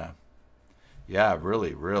version, yeah. Yeah,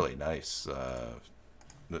 really, really nice.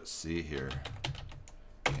 Let's see here.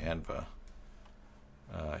 Canva.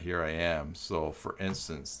 Here I am. So, for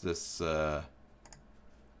instance, this,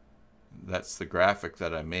 that's the graphic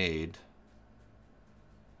that I made.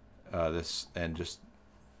 This, and just,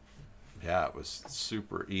 yeah, it was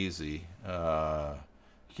super easy.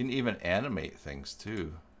 You can even animate things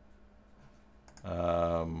too.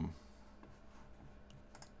 I've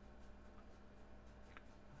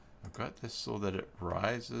got this so that it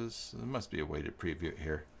rises. There must be a way to preview it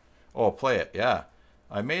here. Oh, play it, yeah.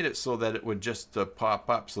 I made it so that it would just pop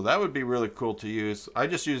up. So that would be really cool to use. I'm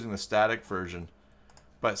just using the static version.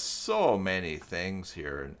 But so many things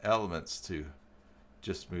here and elements to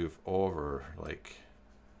just move over. Like,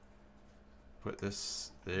 put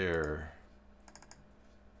this there.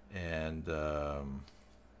 And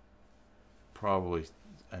probably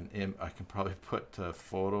I can probably put a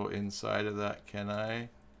photo inside of that, can I?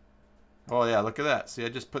 Oh yeah, look at that. See, I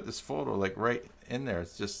just put this photo like right in there.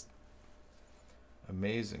 It's just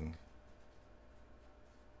amazing.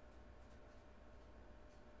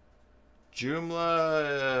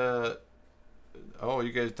 Joomla. Oh,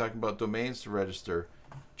 you guys are talking about domains to register.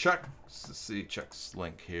 Chuck, let's see Chuck's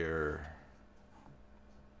link here.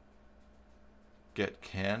 Get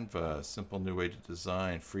Canva, simple new way to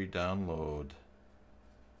design, free download.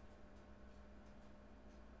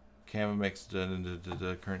 Canva makes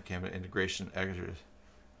the current Canva integration editor.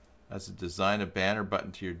 That's a design a banner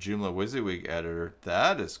button to your Joomla WYSIWYG editor.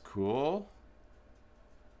 That is cool.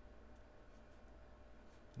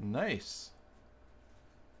 Nice.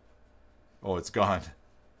 Oh, it's gone.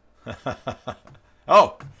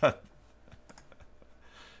 Oh!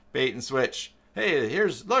 Bait and switch. Hey,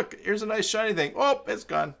 here's a nice shiny thing. Oh, it's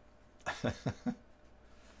gone.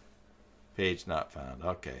 Page not found.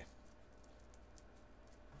 Okay.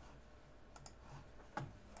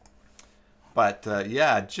 But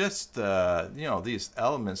yeah, just you know, these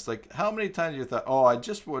elements. Like, how many times you thought, oh, I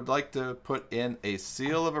just would like to put in a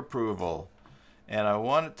seal of approval, and I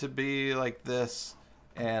want it to be like this,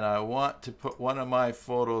 and I want to put one of my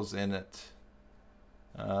photos in it.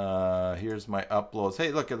 Here's my uploads.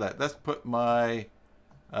 Hey, look at that. Let's put my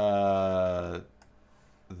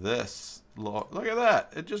this. Look at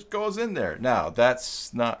that. It just goes in there. Now,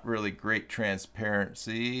 that's not really great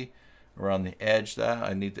transparency around the edge. That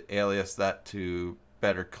I need to alias that to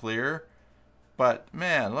better clear. But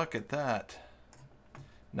man, look at that.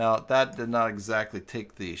 Now, that did not exactly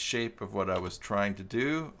take the shape of what I was trying to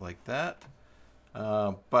do like that.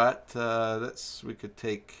 But we could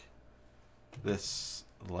take this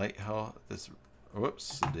lighthouse, this,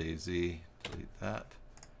 whoops, daisy, delete that,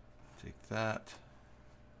 take that,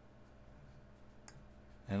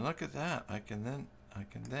 and look at that. I can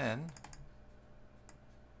then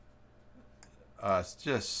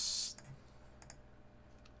it's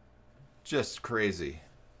just crazy.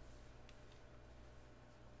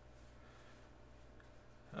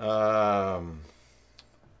 Bjørn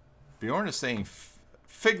is saying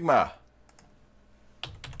Figma.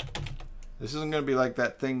 This isn't going to be like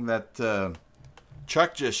that thing that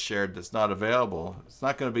Chuck just shared that's not available. It's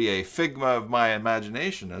not going to be a Figma of my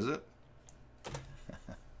imagination, is it?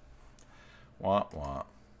 Wah, wah.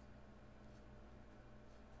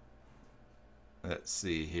 Let's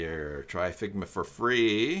see here. Try Figma for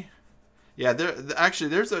free. Yeah, actually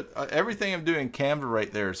there's everything I'm doing in Canva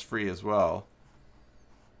right there is free as well.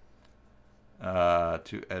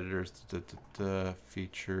 2 editors,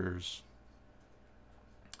 features,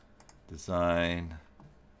 design.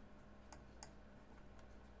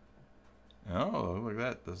 Oh, look at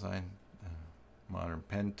that design. Modern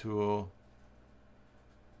pen tool.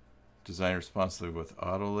 Design responsibly with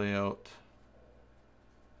auto layout.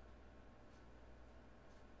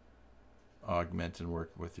 Augment and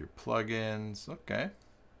work with your plugins. Okay.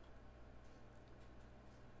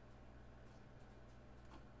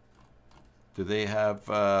 Do they have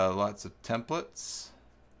lots of templates?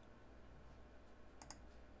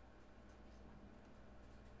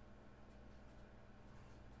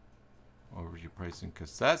 Overview pricing,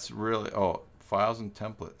 because that's really, oh, files and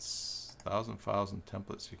templates. 1,000 files and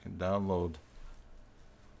templates you can download.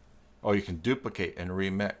 Oh, you can duplicate and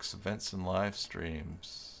remix events and live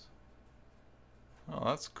streams. Oh,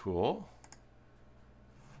 that's cool.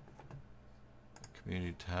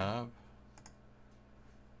 Community tab.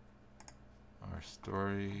 Our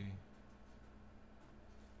story.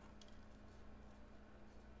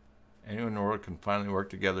 Anyone in the world can finally work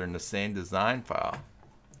together in the same design file.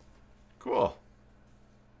 Cool.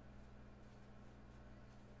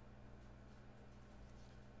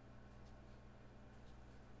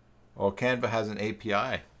 Oh, Canva has an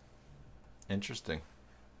API. Interesting.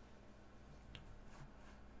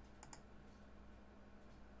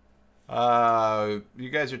 You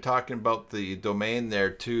guys are talking about the domain there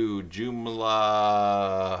too,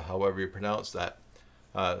 Joomla, however you pronounce that.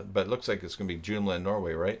 But it looks like it's going to be Joomla in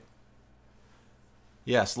Norway, right?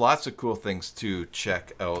 Yes, lots of cool things to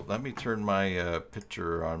check out. Let me turn my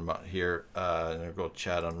picture on here and I'll go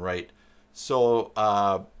chat on right. So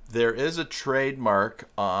there is a trademark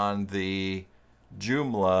on the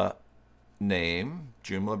Joomla name,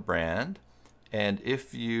 Joomla brand. And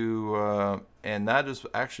if you, and that is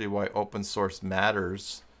actually why Open Source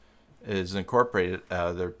Matters is incorporated.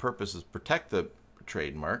 Their purpose is protect the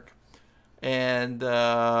trademark. And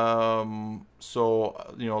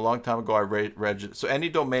so, you know, a long time ago, I registered. So any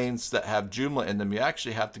domains that have Joomla in them, you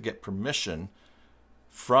actually have to get permission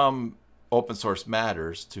from Open Source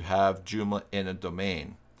Matters to have Joomla in a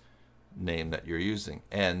domain name that you're using.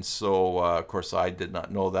 And so, of course, I did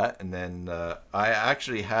not know that. And then I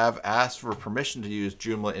actually have asked for permission to use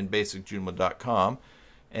Joomla in basicjoomla.com.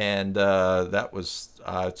 And that was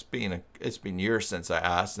it's been years since I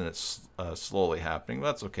asked, and it's slowly happening.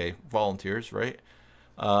 That's okay, volunteers, right?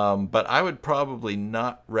 But I would probably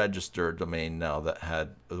not register a domain now that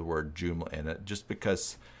had the word Joomla in it, just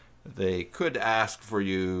because they could ask for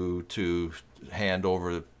you to hand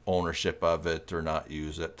over ownership of it or not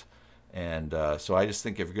use it. And so I just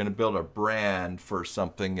think if you're going to build a brand for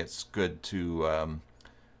something, it's good to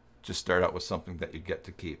just start out with something that you get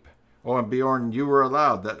to keep. Oh, and Bjørn, you were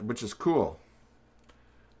allowed that, which is cool.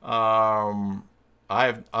 I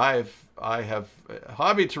have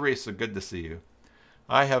Hobby Teresa. Good to see you.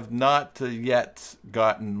 I have not yet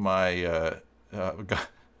gotten my.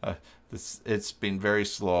 It's been very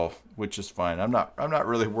slow, which is fine. I'm not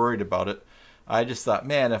really worried about it. I just thought,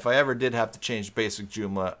 man, if I ever did have to change basic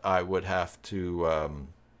Joomla, I would have to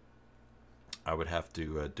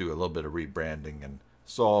do a little bit of rebranding, and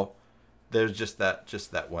so. There's just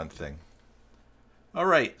that one thing. All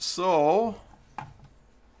right, so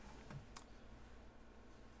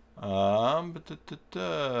back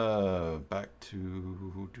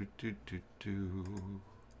to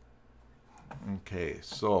okay.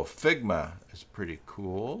 So Figma is pretty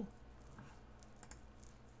cool.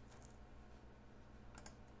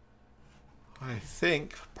 I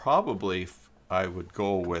think probably I would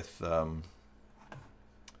go with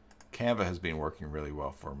Canva has been working really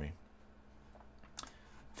well for me.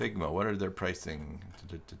 Figma, what are their pricing?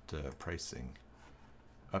 Pricing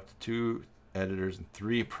up to 2 editors and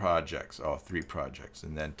 3 projects. Oh, 3 projects,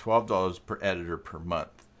 and then $12 per editor per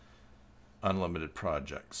month. Unlimited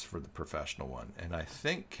projects for the professional one. And I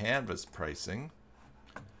think Canva's pricing.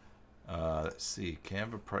 Let's see,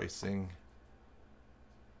 Canva pricing.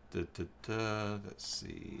 Let's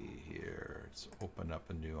see here. Let's open up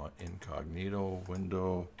a new incognito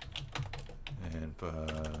window and.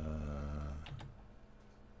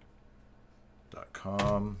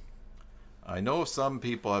 .com. I know some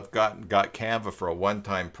people have got Canva for a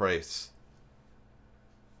one-time price.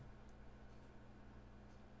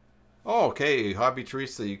 Oh, okay, Hobby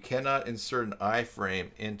Teresa, you cannot insert an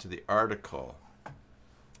iframe into the article.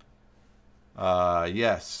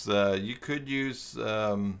 Yes, you could use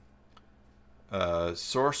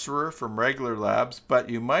Sorcerer from Regular Labs, but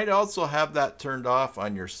you might also have that turned off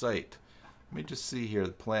on your site. Let me just see here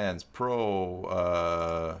the plans.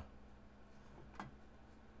 Pro.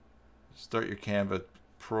 Start your Canva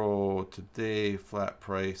Pro today, flat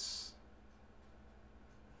price.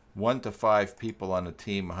 1 to 5 people on a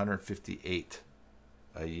team, 158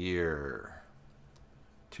 a year.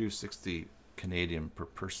 260 Canadian per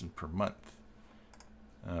person per month.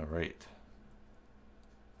 All right.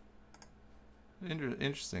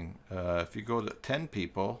 Interesting. If you go to 10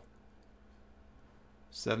 people,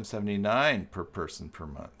 $779 per person per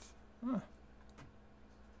month. Huh.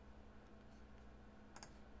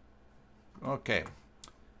 Okay.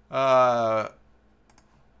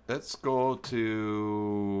 Let's go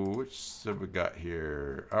to which have we got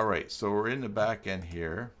here? All right, so we're in the back end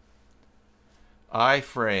here.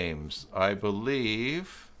 Iframes, I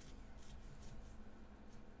believe.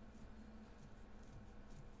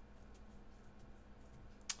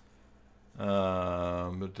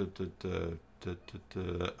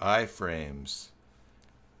 Iframes.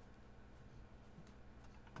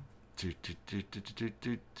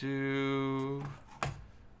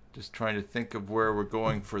 Just trying to think of where we're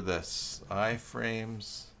going for this.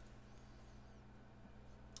 Iframes.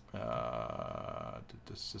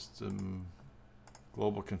 The system.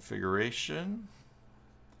 Global configuration.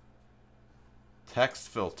 Text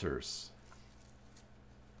filters.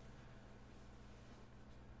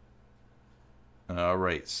 All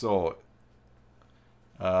right, so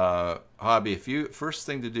Hobby, if you first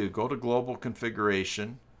thing to do, go to global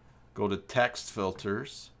configuration, go to text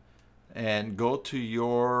filters, and go to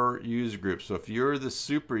your user group. So if you're the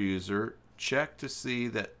super user, check to see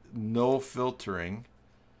that no filtering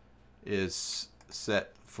is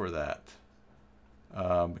set for that.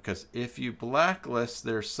 Because if you blacklist,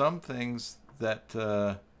 there's some things that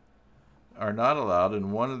are not allowed,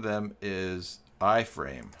 and one of them is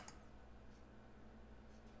iframe.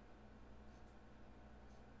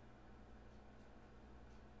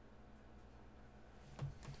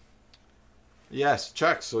 Yes,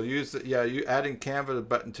 Chuck. So use the, you adding Canva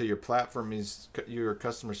button to your platform means your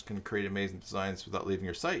customers can create amazing designs without leaving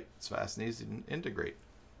your site. It's fast and easy to integrate.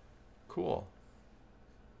 Cool.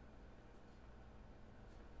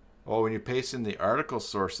 Oh, when you paste in the article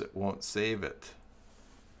source, it won't save it.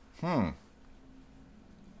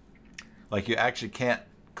 Like you actually can't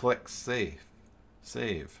click save.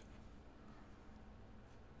 Save.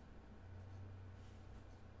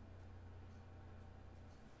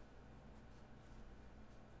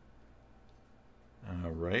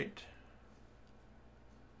 All right.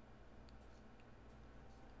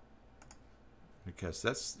 Because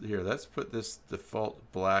that's here, let's put this default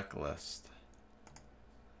blacklist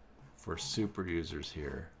for super users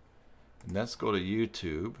here. And let's go to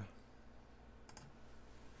YouTube.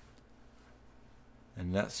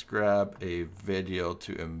 And let's grab a video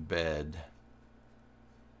to embed.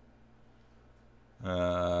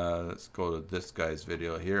 Let's go to this guy's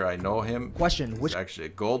video here. I know him. Question. He's actually a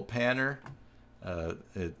gold panner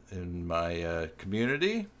in my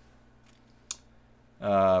community.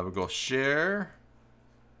 We'll go share.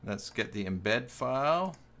 Let's get the embed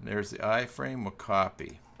file. There's the iframe. We'll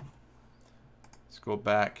copy. Let's go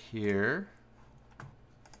back here.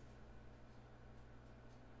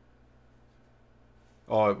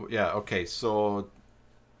 Oh, yeah. Okay. So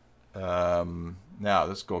now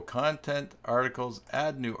let's go content, articles,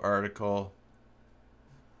 add new article.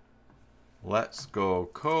 Let's go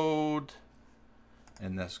code.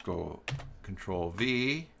 And let's go Control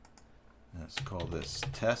V. Let's call this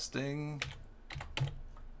testing.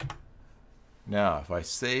 Now, if I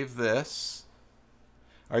save this,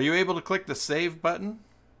 are you able to click the save button?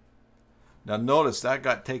 Now notice that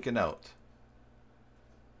got taken out.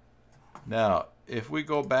 Now, if we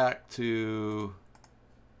go back to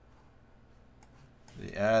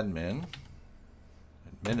the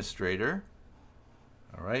administrator,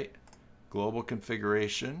 all right, global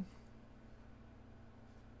configuration,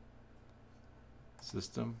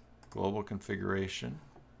 system, global configuration,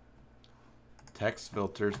 text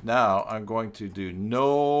filters. Now I'm going to do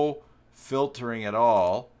no filtering at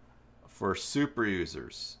all for super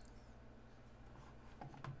users.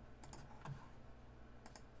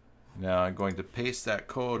 Now I'm going to paste that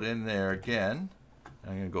code in there again.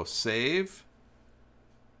 I'm going to go save.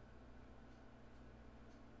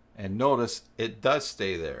 And notice it does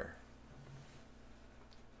stay there.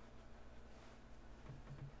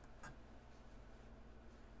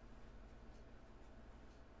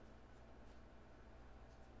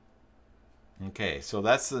 Okay, so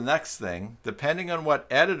that's the next thing. Depending on what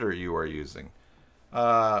editor you are using.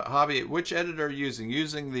 Hobby, which editor are you using?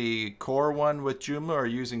 Using the core one with Joomla or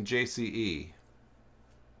using JCE?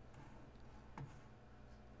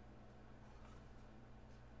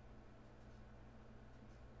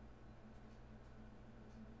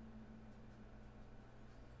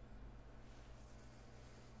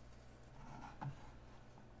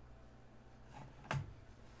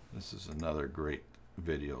 This is another great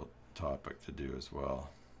video topic to do as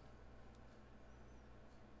well.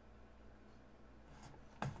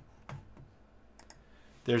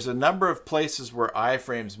 There's a number of places where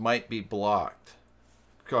iframes might be blocked.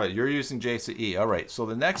 Okay, you're using JCE. All right, so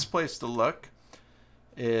the next place to look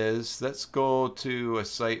is, let's go to a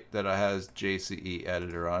site that has JCE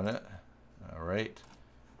editor on it. All right,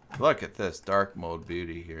 look at this dark mode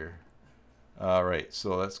beauty here. All right,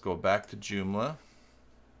 so let's go back to Joomla.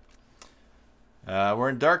 We're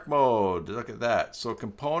in dark mode. Look at that. So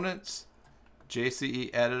components,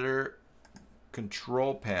 JCE editor,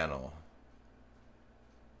 control panel.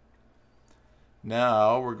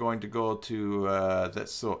 Now we're going to go to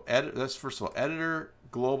that's first of all editor,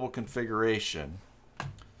 global configuration.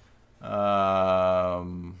 I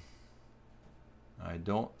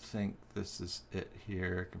don't think this is it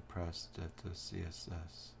here. Compressed data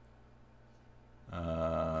CSS.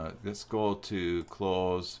 Let's go to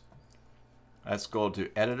close. Let's go to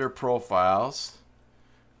editor profiles.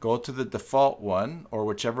 Go to the default one or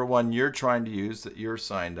whichever one you're trying to use that you're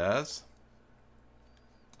assigned as.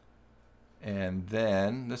 And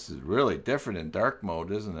then this is really different in dark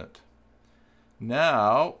mode, isn't it?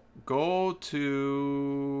 Now go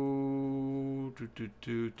to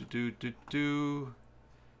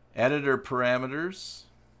editor parameters.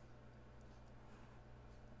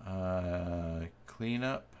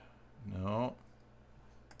 Cleanup. No.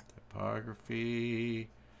 Typography.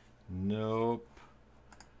 Nope.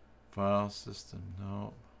 File system.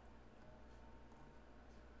 Nope.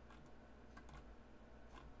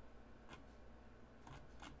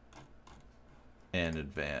 And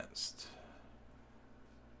advanced.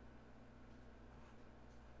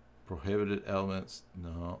 Prohibited elements.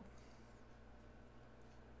 No.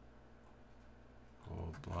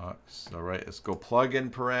 Gold blocks. All right, let's go plugin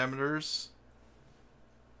parameters.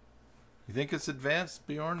 You think it's advanced,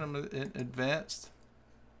 Bjorn? I'm advanced.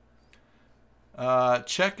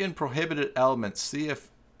 Check in prohibited elements. See if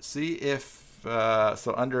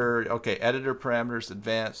so under editor parameters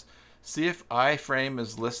advanced. See if iframe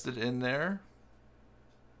is listed in there.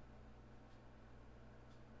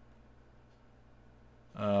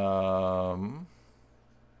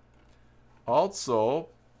 Also,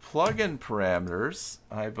 plugin parameters.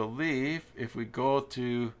 I believe if we go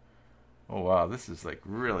to, oh wow, this is like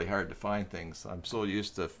really hard to find things. I'm so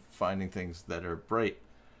used to finding things that are bright.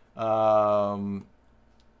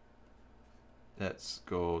 Let's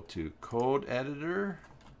go to code editor.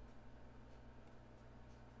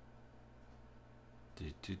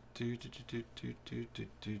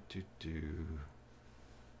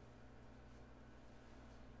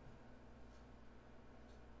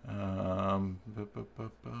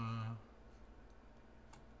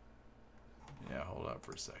 Yeah, hold on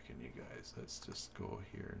for a second, you guys. Let's just go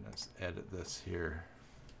here and let's edit this here.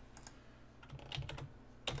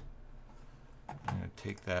 I'm going to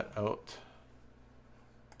take that out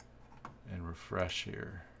and refresh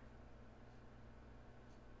here.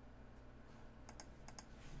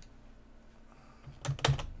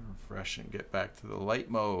 Refresh and get back to the light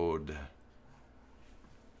mode.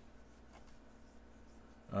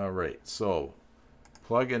 All right, so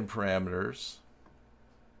plugin parameters.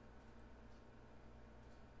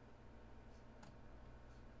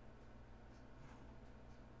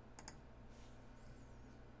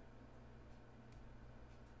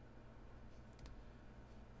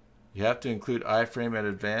 You have to include iframe at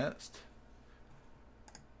advanced.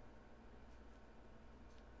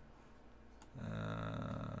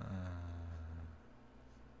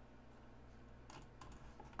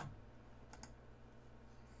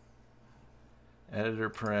 Editor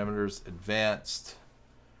parameters advanced,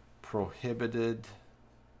 prohibited.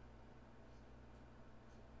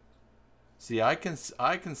 See, I can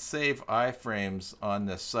save iframes on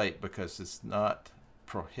this site because it's not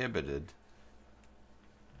prohibited.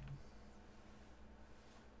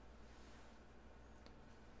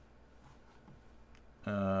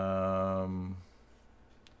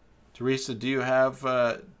 Teresa, do you have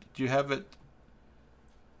it?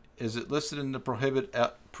 Is it listed in the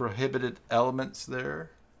prohibited elements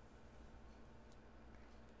there?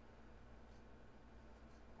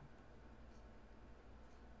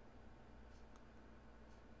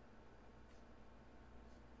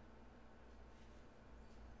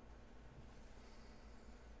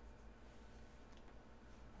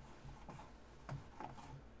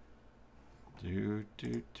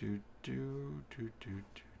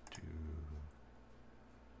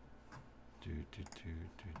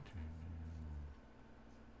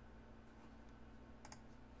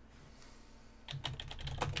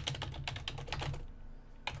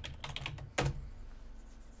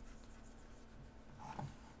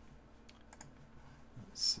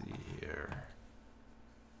 Let's see here.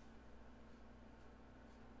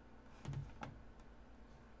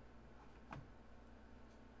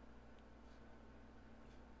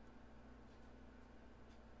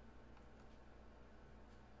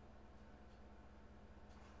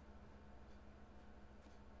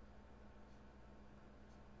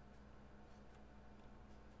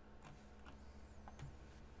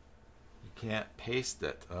 Can't paste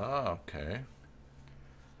it. Oh, okay.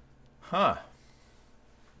 Huh.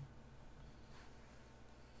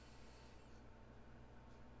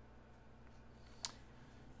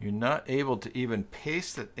 You're not able to even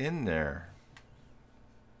paste it in there.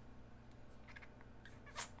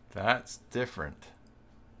 That's different.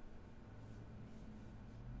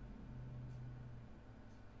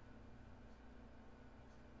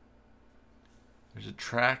 There's a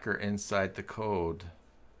tracker inside the code.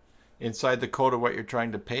 Inside the code of what you're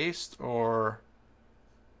trying to paste, or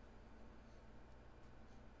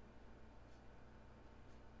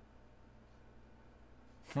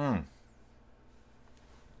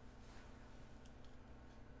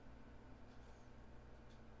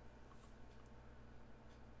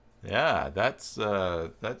Yeah, that's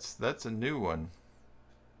a new one.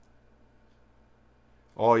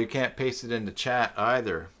 Oh, you can't paste it into chat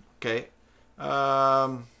either. Okay.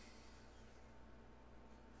 Are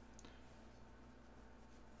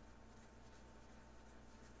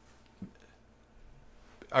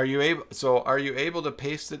you able? So are you able to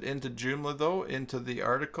paste it into Joomla though, into the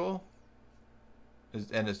article?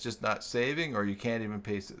 And it's just not saving, or you can't even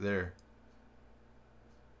paste it there?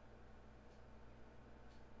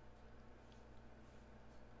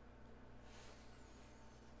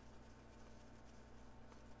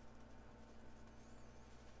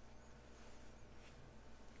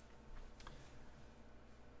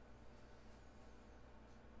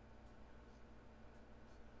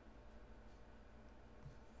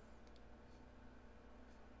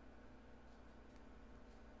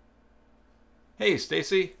 Hey,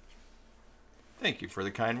 Stacy. Thank you for the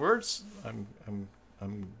kind words. I'm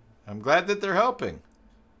glad that they're helping.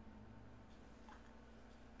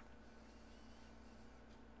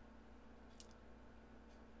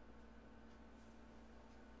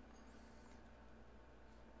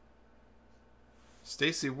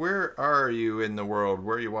 Stacy, where are you in the world?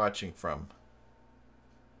 Where are you watching from?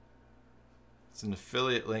 It's an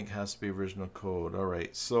affiliate link, has to be original code. All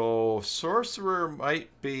right, so Sorcerer might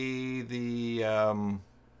be the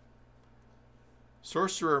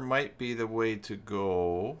way to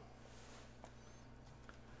go.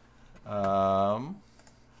 Let's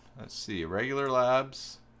see, Regular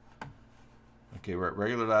Labs. Okay, we're at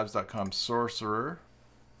regularlabs.com, Sorcerer.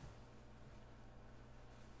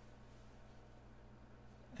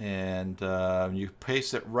 And you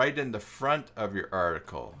paste it right in the front of your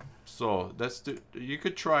article. So you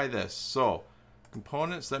could try this. So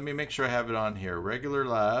components, let me make sure I have it on here. Regular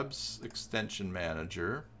Labs Extension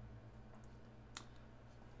Manager.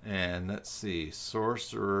 And let's see,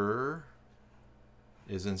 Sorcerer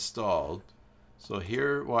is installed. So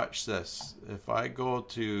here, watch this. If I go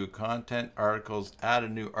to Content, Articles, add a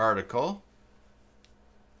new article.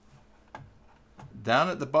 Down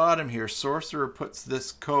at the bottom here, Sorcerer puts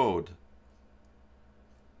this code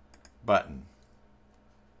button.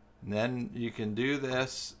 And then you can do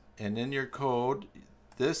this, and in your code,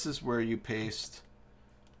 this is where you paste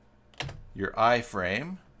your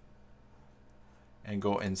iframe and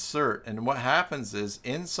go insert. And what happens is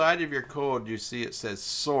inside of your code, you see it says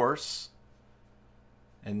source,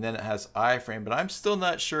 and then it has iframe. But I'm still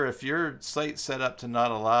not sure if your site's set up to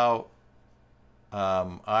not allow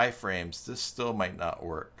iframes, this still might not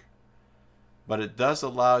work. But it does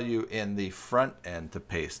allow you in the front end to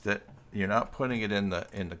paste it. You're not putting it in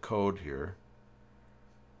the code here.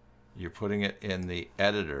 You're putting it in the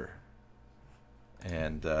editor.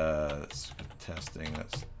 And let's testing.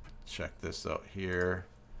 Let's check this out here.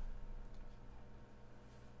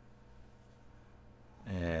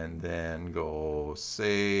 And then go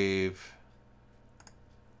save.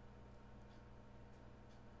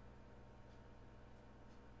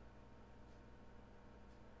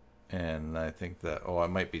 And I think that, I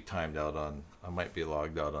might be timed out on, I might be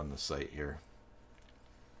logged out on the site here.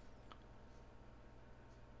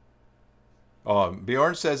 Oh,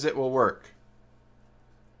 Bjørn says it will work.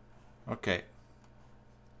 Okay.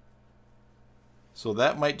 So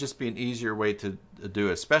that might just be an easier way to do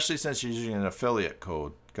it, especially since you're using an affiliate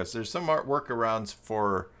code, because there's some workarounds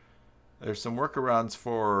for,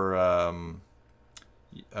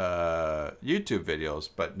 YouTube videos,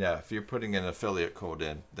 but yeah, if you're putting an affiliate code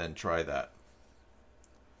in, then try that.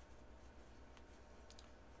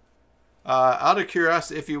 Out of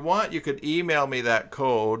curiosity, if you want, you could email me that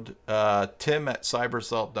code,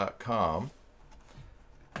 tim@cybersalt.com,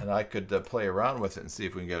 and I could play around with it and see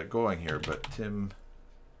if we can get it going here. But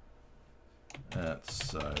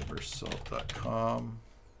tim@cybersalt.com.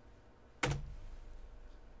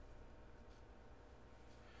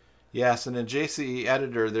 Yes, and in JCE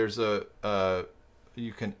editor, there's a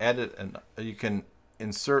you can edit and you can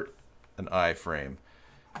insert an iframe.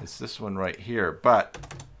 It's this one right here,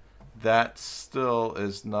 but that still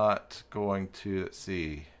is not going to. Let's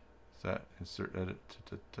see, is that insert edit?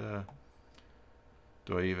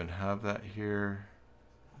 Do I even have that here?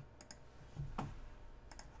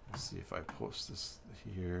 Let's see if I post this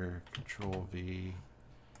here. Control V,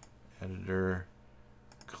 editor,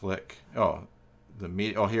 click. Oh.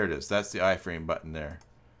 Here it is. That's the iframe button there.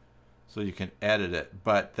 So you can edit it,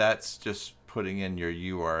 but that's just putting in your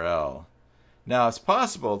URL. Now it's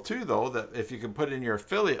possible too, though, that if you can put in your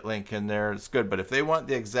affiliate link in there, it's good. But if they want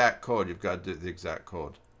the exact code, you've got to do the exact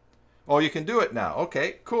code. Oh, you can do it now.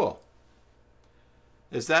 Okay, cool.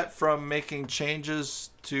 Is that from making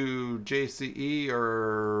changes to JCE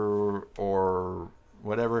or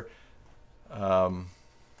whatever?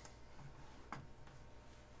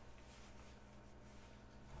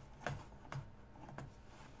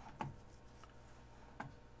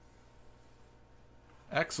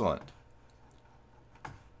 Excellent.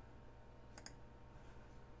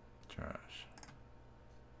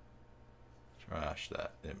 Trash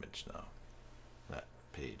that image now. That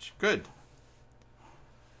page. Good.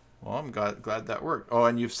 Well, I'm glad that worked. Oh,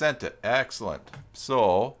 and you've sent it. Excellent.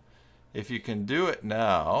 So, if you can do it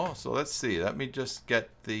now, so let's see. Let me just get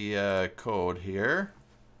the code here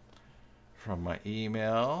from my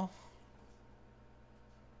email.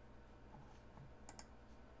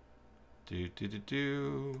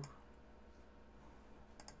 Do.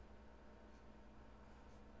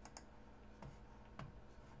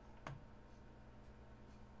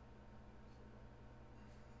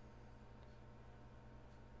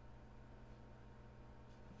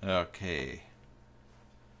 Okay.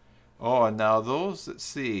 Oh, and now those, let's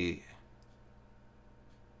see.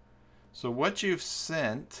 So what you've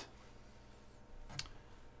sent,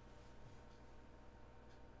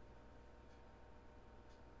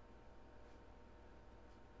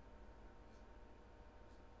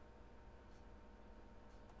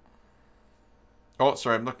 oh,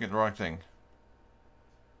 sorry, I'm looking at the wrong thing.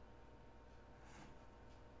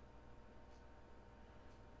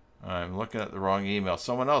 I'm looking at the wrong email.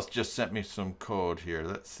 Someone else just sent me some code here.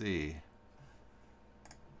 Let's see.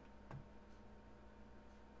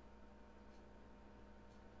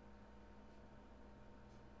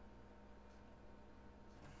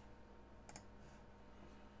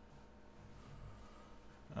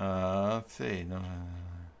 Let's see. No.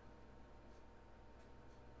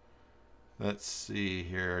 Let's see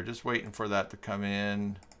here. Just waiting for that to come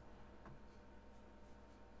in.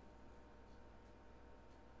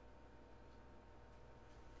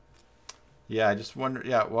 Yeah, I just wonder.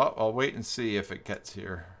 Yeah, well, I'll wait and see if it gets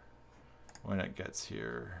here. When it gets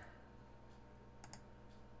here.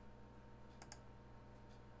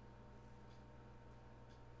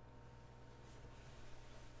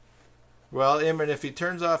 Well, Imran, if he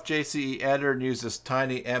turns off JCE Editor and uses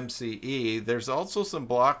tiny MCE, there's also some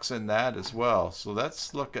blocks in that as well. So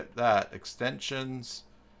let's look at that. Extensions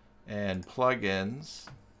and plugins.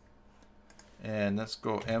 And let's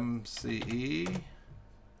go MCE.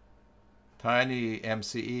 Tiny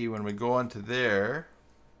MCE. When we go into there,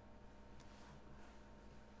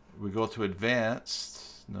 we go to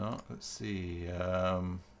advanced. No, let's see.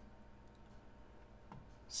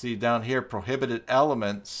 See down here, prohibited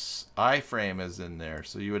elements, iframe is in there.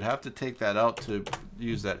 So you would have to take that out to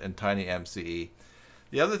use that in tiny MCE.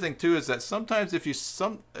 The other thing too is that sometimes if you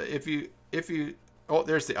oh,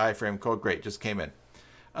 there's the iframe code. Great, just came in.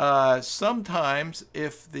 Sometimes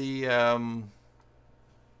if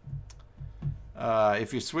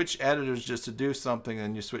you switch editors just to do something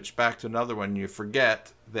and you switch back to another one and you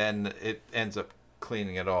forget, then it ends up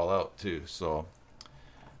cleaning it all out too. So,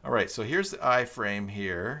 all right, so here's the iframe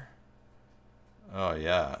here. Oh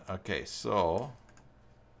yeah, okay, so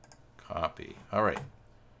copy. All right,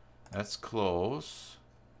 let's close.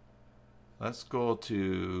 Let's go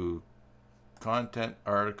to content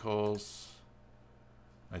articles.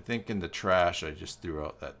 I think in the trash I just threw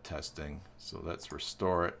out that testing. So let's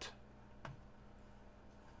restore it.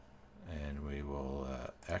 And we will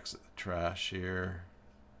exit the trash here.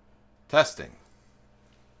 Testing.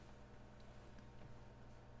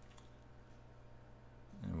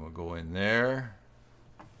 And we'll go in there.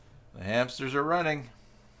 The hamsters are running.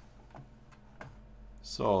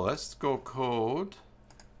 So let's go code.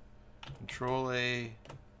 Control A,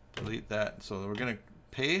 delete that. So we're going to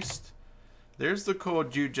paste. There's the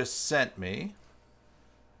code you just sent me.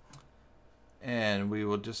 And we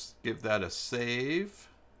will just give that a save.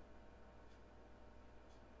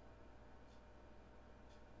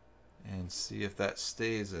 And see if that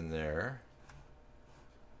stays in there.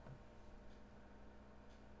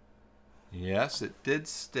 Yes, it did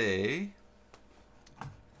stay.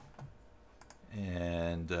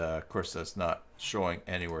 And of course that's not showing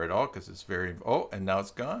anywhere at all because it's very, oh, and now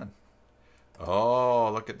it's gone.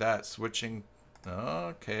 Oh, look at that, switching.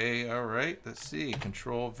 Okay, all right, let's see,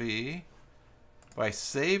 Control V. If I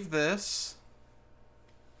save this,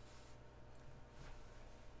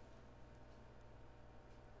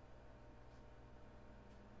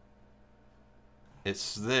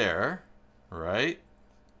 it's there, right?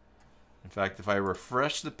 In fact, if I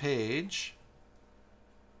refresh the page,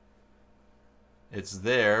 it's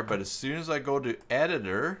there, but as soon as I go to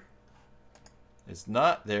editor, it's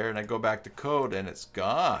not there, and I go back to code and it's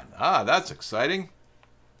gone. Ah, that's exciting.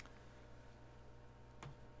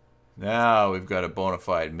 Now we've got a bona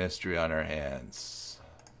fide mystery on our hands.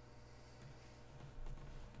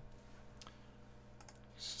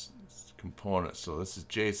 Components, so this is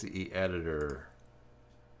JCE editor.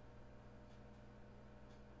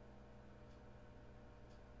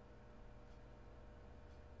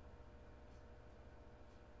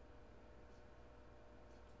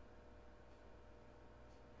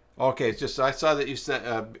 Okay, it's just I saw that you said,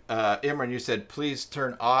 Imran, you said please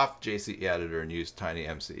turn off JCE editor and use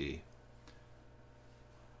TinyMCE.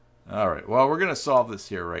 All right, well, we're going to solve this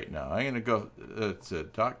here right now. I'm going to go, it's a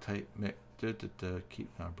doc type, keep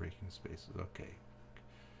non-breaking spaces. Okay,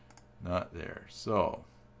 not there. So,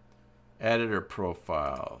 editor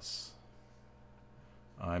profiles.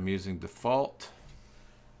 I'm using default.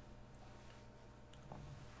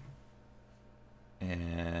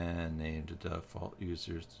 And name the default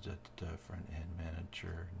users, front end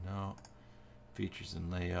manager, no. Features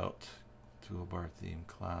and layout, toolbar theme,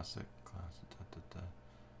 classic.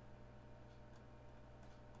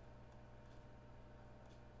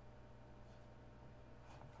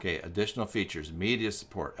 Okay, additional features, media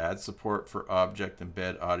support, add support for object,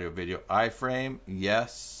 embed, audio, video, iframe,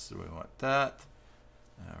 yes, we want that.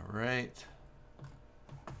 All right.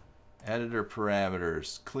 Editor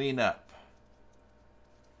parameters, clean up.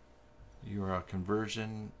 URL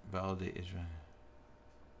conversion, validate.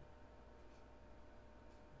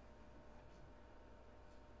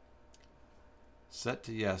 Set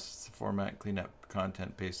to yes, format, clean up,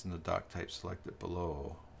 content, paste in the doc type selected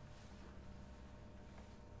below.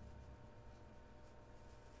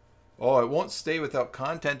 Oh, it won't stay without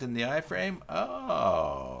content in the iframe?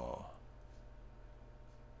 Oh.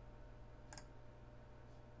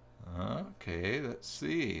 Okay, let's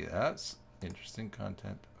see. That's interesting.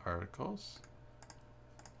 Content articles.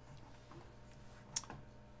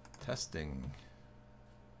 Testing.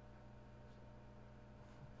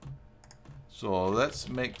 So let's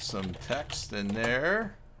make some text in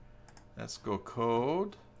there. Let's go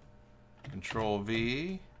code. Control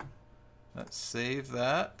V. Let's save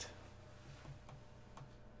that.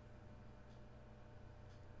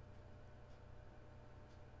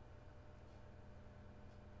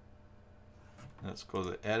 Let's go to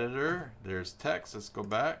the editor. There's text. Let's go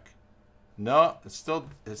back. No, it's still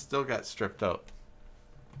got stripped out.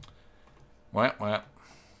 Wah, wah.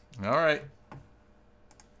 All right.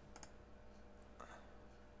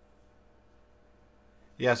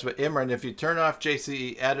 Yes, but Imran, if you turn off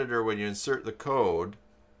JCE editor when you insert the code,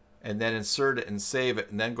 and then insert it and save it,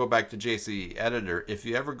 and then go back to JCE editor, if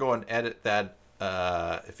you ever go and edit that,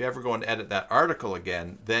 article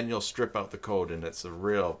again, then you'll strip out the code, and it's a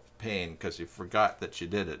real pain because you forgot that you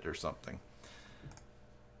did it or something.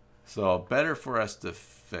 So better for us to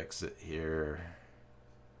fix it here.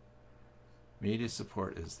 Media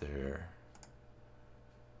support is there.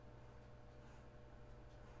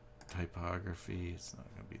 Typography, it's not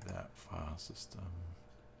going to be that. File system.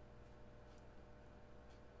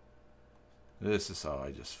 This is how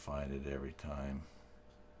I just find it every time.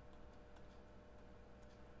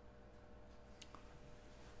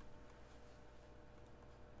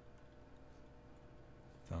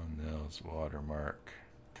 Thumbnails, watermark,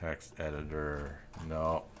 text editor,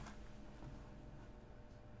 no.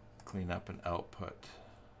 Clean up and output.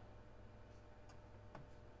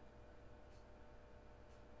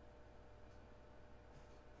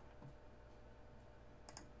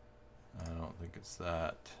 I don't think it's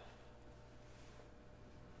that.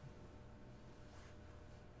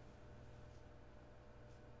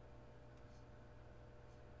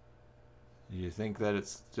 You think that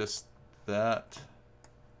it's just that?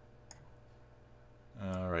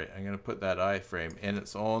 All right, I'm going to put that iframe in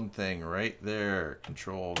its own thing right there.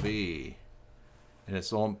 Control V. In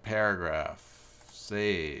its own paragraph.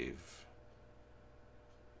 Save.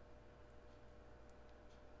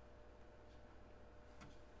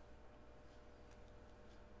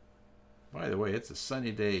 By the way, it's a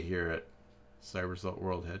sunny day here at CyberSalt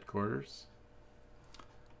World Headquarters.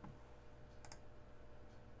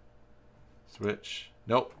 Switch.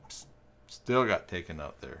 Nope. Still got taken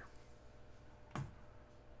out there.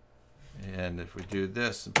 And if we do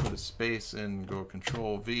this and put a space in, go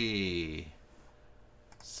Control V,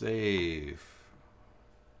 save.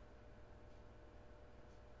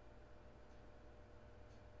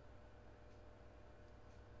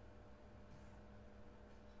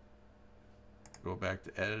 Go back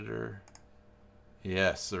to editor.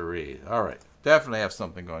 Yes, sirree. All right, definitely have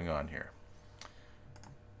something going on here.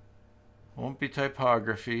 Won't be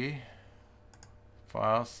typography.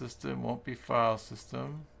 File system won't be file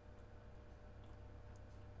system.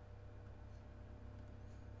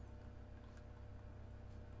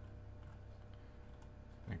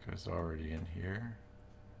 I think it was already in here.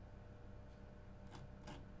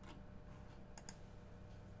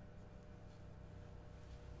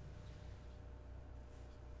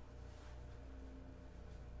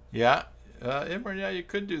 Yeah, Imran, yeah, you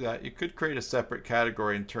could do that. You could create a separate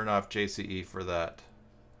category and turn off JCE for that.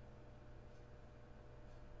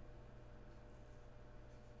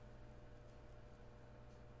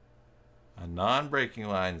 non-breaking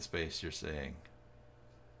line space, you're saying.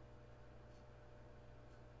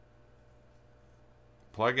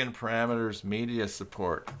 Plugin parameters, media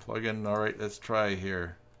support. Plugin, all right, let's try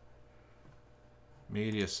here.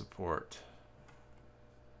 Media support.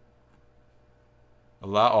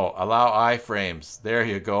 Allow iframes. There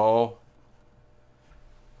you go.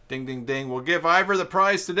 Ding, ding, ding. We'll give Ivor the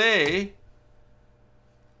prize today.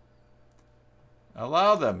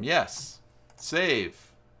 Allow them, yes.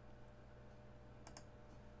 Save.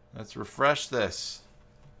 Let's refresh this.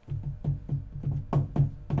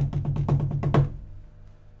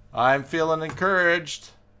 I'm feeling encouraged.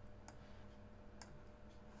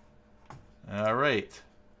 All right.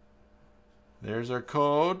 There's our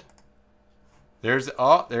code. There's the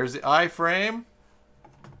iframe.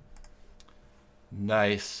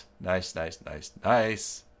 Nice, nice, nice, nice,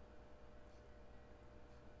 nice.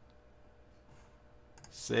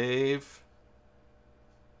 Save.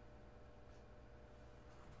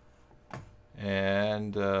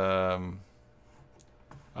 And I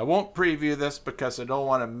won't preview this because I don't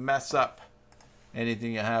want to mess up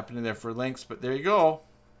anything that happened in there for links, but there you go.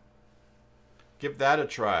 Give that a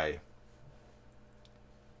try.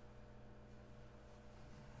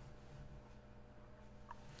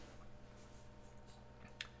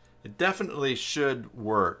 It definitely should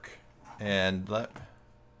work. And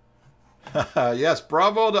yes,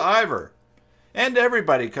 bravo to Ivor and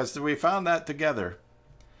everybody, because we found that together.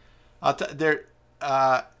 The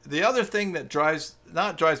other thing that drives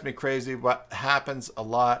me crazy, but happens a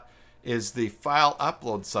lot, is the file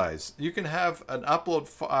upload size. You can have an upload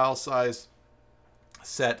file size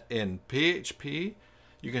set in PHP.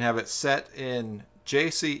 You can have it set in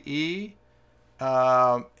JCE,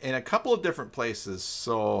 in a couple of different places.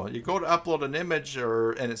 So you go to upload an image,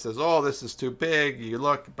 and it says, oh, this is too big. You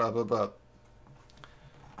look, blah, blah, blah.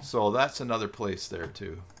 So that's another place there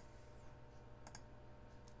too.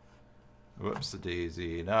 Whoops, the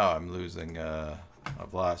daisy. Now I'm losing,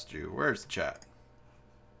 I've lost you. Where's the chat?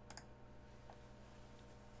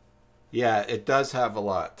 Yeah, it does have a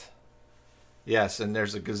lot. Yes, and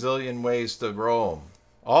there's a gazillion ways to Rome.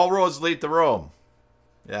 All roads lead to Rome.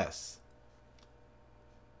 Yes.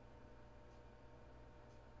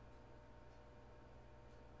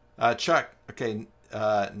 Chuck, okay,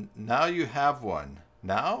 now you have one.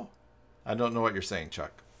 Now? I don't know what you're saying,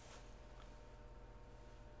 Chuck.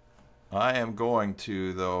 I am going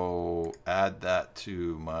to, though, add that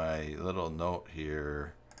to my little note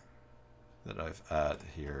here that I've added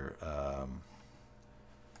here.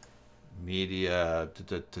 Media,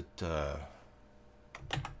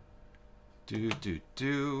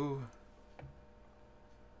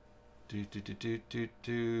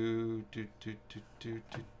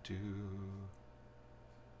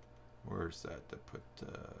 Where's that to put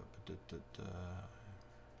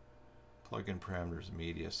plugin parameters,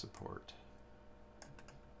 media support.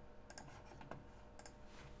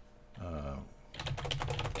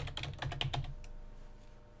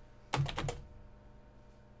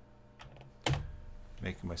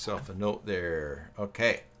 Making myself a note there.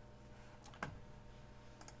 Okay.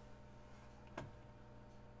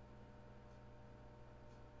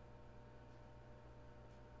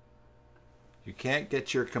 You can't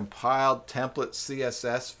get your compiled template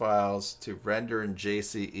CSS files to render in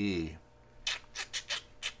JCE.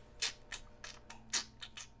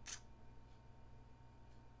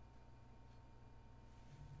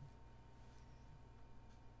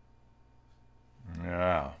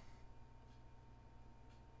 Yeah.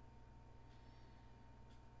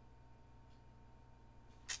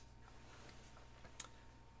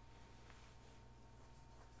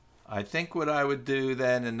 I think what I would do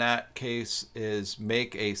then in that case is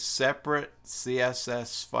make a separate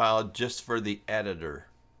CSS file just for the editor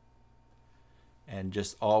and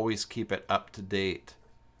just always keep it up to date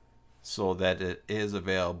so that it is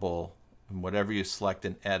available in whatever you select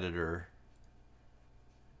an editor.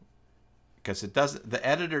 Because it doesn't, the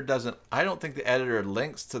editor doesn't, I don't think the editor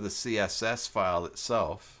links to the CSS file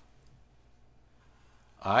itself.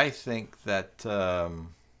 I think that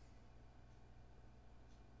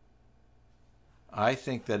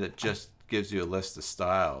it just gives you a list of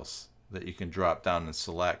styles that you can drop down and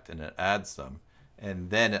select, and it adds them, and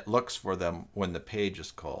then it looks for them when the page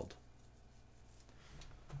is called.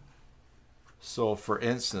 So for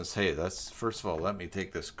instance, hey, first of all, let me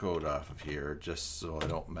take this code off of here just so I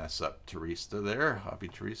don't mess up Teresa there, Hobby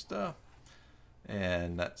Teresa.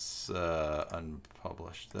 And let's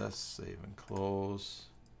unpublish this, save and close.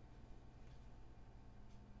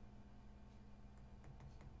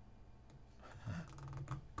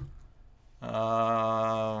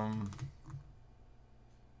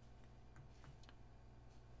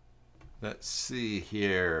 Let's see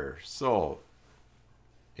here. So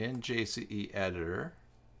in JCE editor,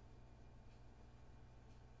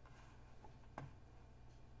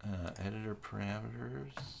 editor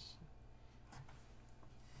parameters,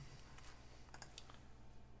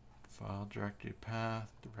 file directory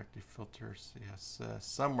path, directory filter, CSS.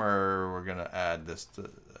 Somewhere we're going to add this to the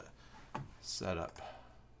setup.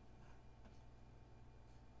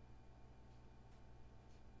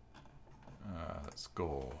 Let's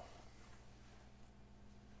go.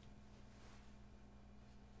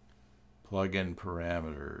 Plugin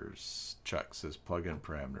parameters. Chuck says plugin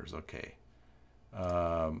parameters. Okay.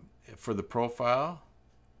 For the profile,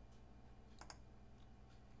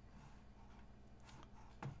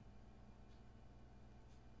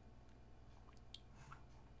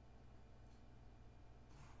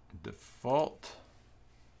 default,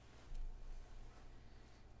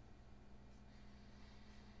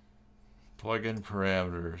 plugin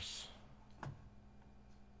parameters,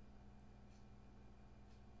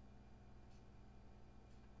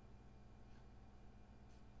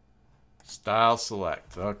 style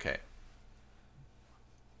select. Okay.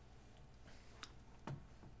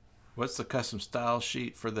 What's the custom style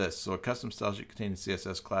sheet for this? So a custom style sheet containing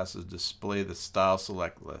CSS classes display the style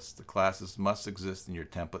select list. The classes must exist in your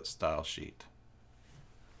template style sheet.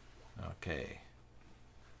 Okay.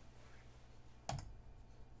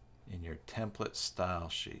 In your template style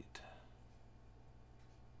sheet.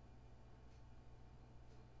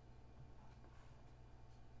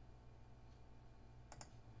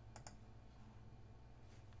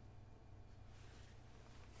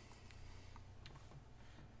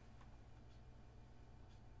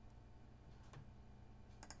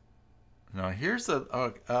 Now here's the,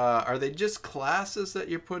 are they just classes that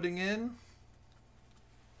you're putting in?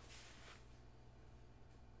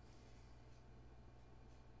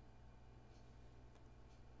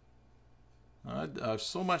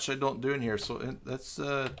 So much I don't do in here. So let's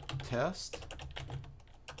test.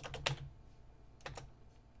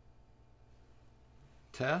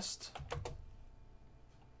 Test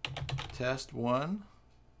one.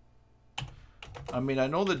 I mean, I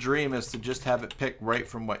know the dream is to just have it pick right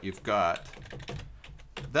from what you've got.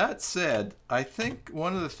 That said, I think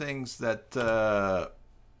one of the things that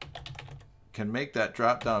can make that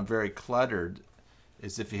drop down very cluttered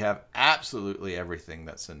is if you have absolutely everything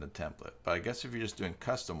that's in the template. But I guess if you're just doing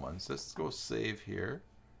custom ones, let's go save here.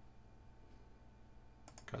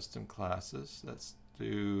 Custom classes. Let's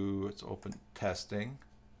open testing.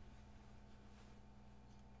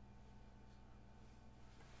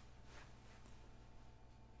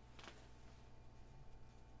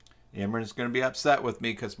 Imran's going to be upset with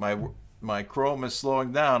me because my Chrome is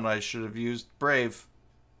slowing down. I should have used Brave.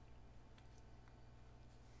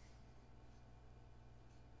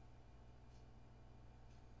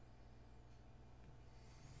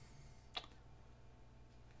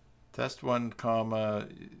 Test one, comma.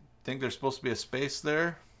 Think there's supposed to be a space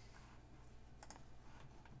there?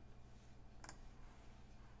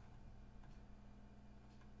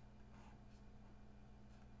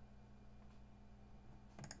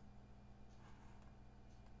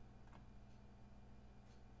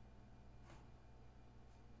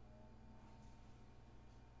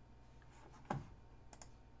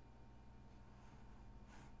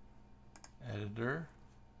 Editor.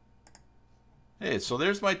 Hey, so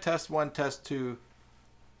there's my test one, test two,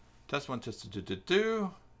 test one, test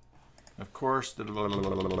two. Of course, and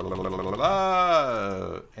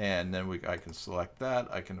then I can select that.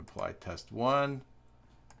 I can apply test one,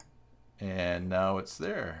 and now it's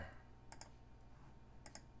there.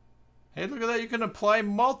 Hey, look at that! You can apply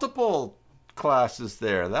multiple classes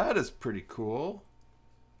there. That is pretty cool.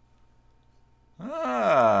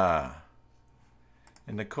 Ah.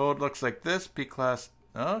 And the code looks like this, P class.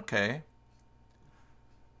 Okay.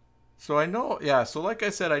 So I know, yeah, so like I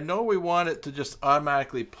said, I know we want it to just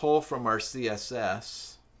automatically pull from our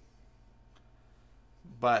CSS.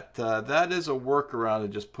 But that is a workaround to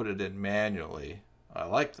just put it in manually. I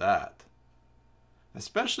like that.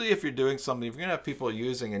 Especially if you're doing something, if you're going to have people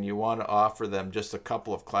using and you want to offer them just a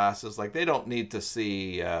couple of classes, like they don't need to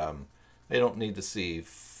see,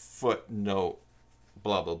 footnote,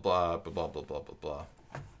 blah, blah, blah, blah, blah, blah, blah, blah, blah.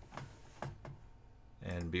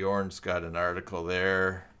 And Bjørn's got an article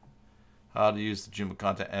there. How to use the Joomla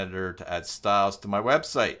content editor to add styles to my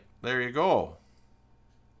website. There you go.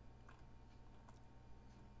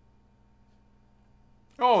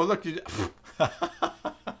 Oh, look.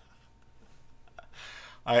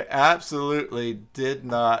 I absolutely did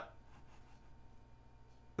not.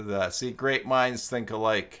 See, great minds think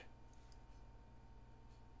alike.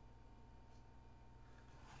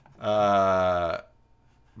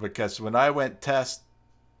 because when I went test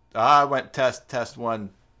 1,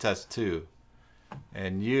 test 2,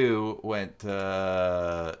 and you went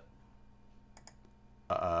you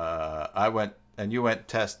went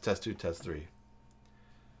test 2, test 3.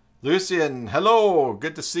 Lucian, hello,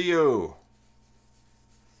 good to see you.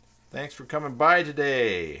 Thanks for coming by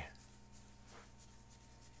today.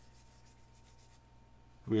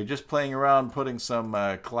 We were just playing around putting some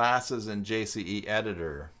classes in JCE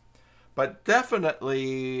Editor. But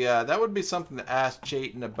definitely, that would be something to ask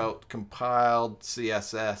Chayton about compiled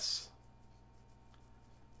CSS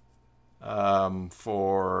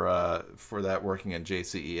for that working in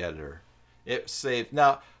JCE Editor. It saved.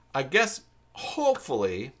 Now, I guess,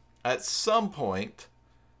 hopefully, at some point,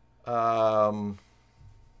 the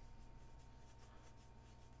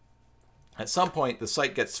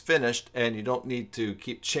site gets finished and you don't need to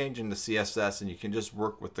keep changing the CSS, and you can just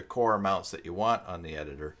work with the core amounts that you want on the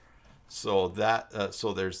editor. So that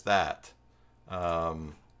so there's that.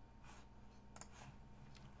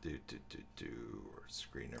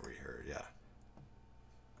 Screen over here, yeah.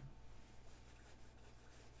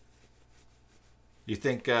 You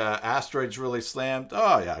think Asteroid's really slammed?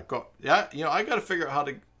 Oh yeah, yeah. You know, I got to figure out how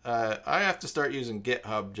to. I have to start using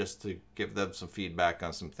GitHub just to give them some feedback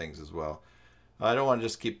on some things as well. I don't want to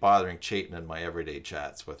just keep bothering Chayton in my everyday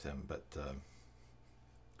chats with him, but.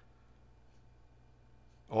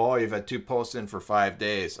 Oh, you've had 2 posts in for 5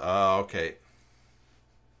 days. Oh, okay.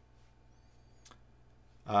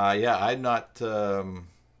 Yeah, I'm not.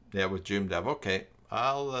 Yeah, with Joomla. Okay,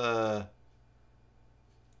 I'll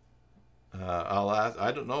ask.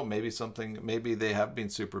 I don't know. Maybe something. Maybe they have been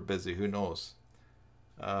super busy. Who knows?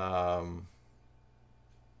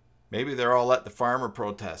 Maybe they're all at the farmer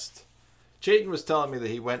protest. Chayton was telling me that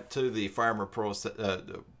he went to the farmer protest.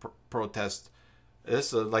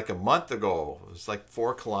 This is like a month ago. It was like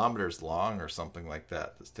 4 kilometers long or something like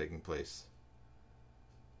that that's taking place.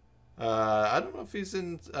 I don't know if he's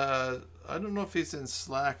in. I don't know if he's in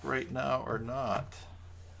Slack right now or not.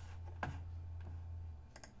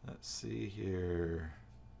 Let's see here.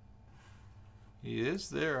 He is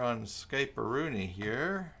there on Skype-a-rooney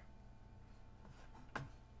here.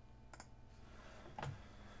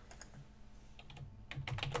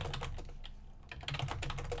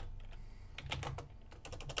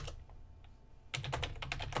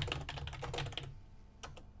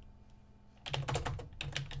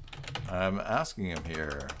 I'm asking him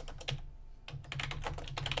here.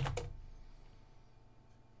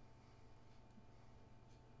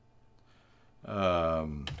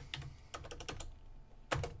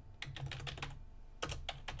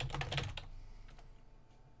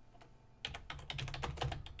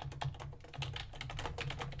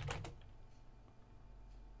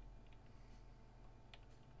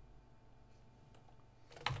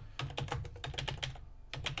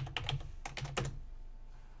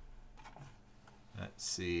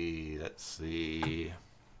 Let's see.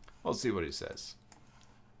 We'll see what he says.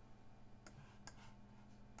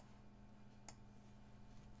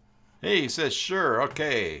 Hey, he says, sure,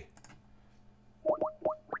 okay.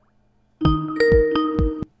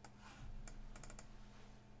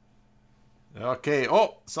 Okay,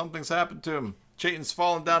 oh, something's happened to him. Chayton's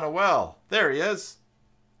fallen down a well. There he is.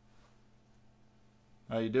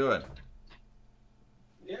 How you doing?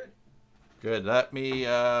 Good. Good. Let me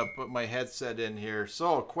put my headset in here.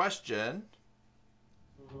 So, question.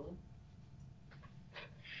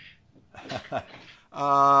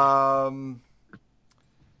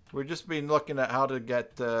 We've just been looking at how to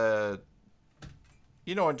get, you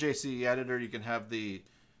know, in JCE Editor, you can have the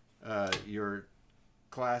your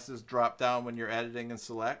classes drop down when you're editing and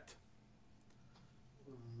select.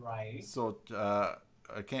 Right. So I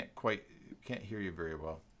can't hear you very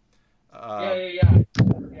well. Yeah.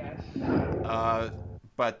 Yes.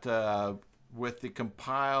 But with the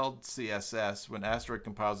compiled CSS, when Asteroid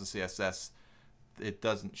compiles the CSS, it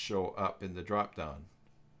doesn't show up in the dropdown.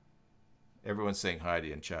 Everyone's saying hi to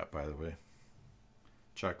you in chat, by the way.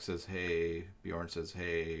 Chuck says hey. Bjørn says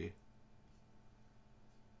hey.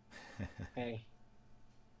 Hey.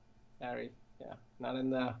 Sorry. Yeah. Not in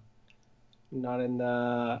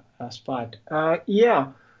the spot. Yeah.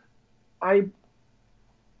 I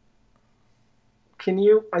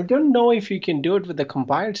don't know if you can do it with the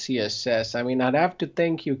compiled CSS. I mean, I'd have to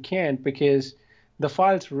think you can't because the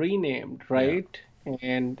file's renamed, right? Yeah.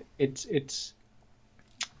 And it's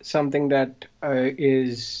something that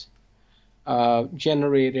is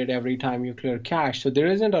generated every time you clear cache. So there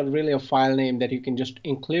isn't really a file name that you can just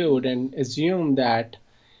include and assume that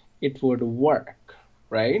it would work,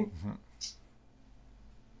 right?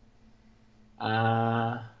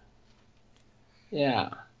 Yeah.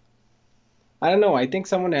 I don't know. I think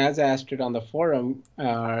someone has asked it on the forum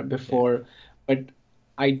Yeah. before, but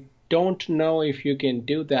I don't know if you can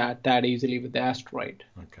do that easily with the asteroid.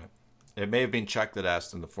 Okay. It may have been Chuck that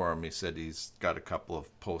asked in the forum. He said he's got a couple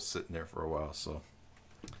of posts sitting there for a while. So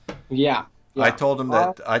Yeah, I yeah. told him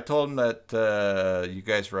that you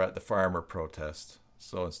guys were at the farmer protest.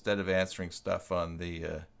 So instead of answering stuff on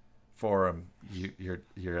the forum,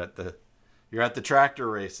 you're at the tractor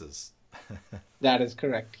races. That is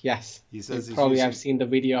correct. Yes. He You says he's probably have using. seen the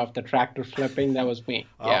video of the tractor flipping. That was me.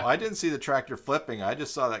 Oh, Yeah. I didn't see the tractor flipping. I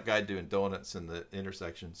just saw that guy doing donuts in the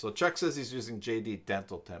intersection. So Chuck says he's using JD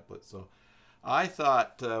Dental template. So I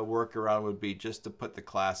thought workaround would be just to put the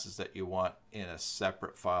classes that you want in a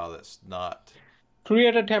separate file that's not.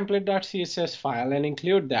 Create a template.css file and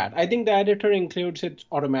include that. I think the editor includes it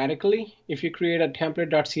automatically. If you create a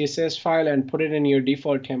template.css file and put it in your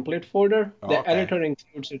default template folder, Oh, the okay. editor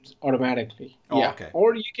includes it automatically. Oh, Yeah. okay.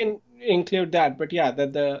 Or you can include that. But yeah,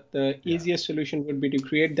 the Yeah. easiest solution would be to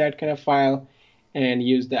create that kind of file and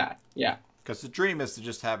use that. Yeah. Because the dream is to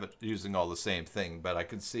just have it using all the same thing, but I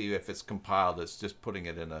can see if it's compiled, it's just putting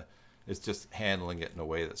it in a, it's just handling it in a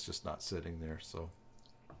way that's just not sitting there. So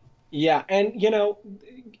Yeah, and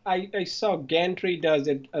I saw Gantry does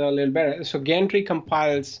it a little better. So Gantry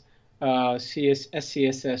compiles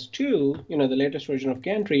SCSS2, the latest version of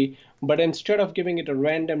Gantry, but instead of giving it a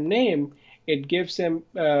random name, it gives him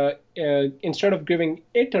instead of giving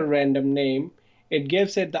it a random name, it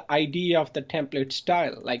gives it the ID of the template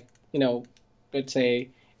style. Like, let's say,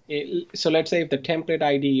 let's say if the template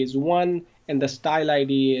ID is 1 and the style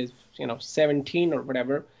ID is 17 or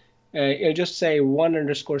whatever, it'll just say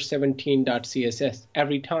 1_17.css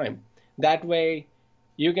every time. That way,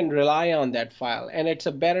 you can rely on that file. And it's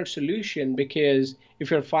a better solution because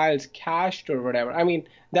if your file's cached or whatever, I mean,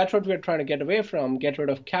 that's what we're trying to get away from, get rid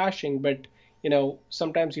of caching. But,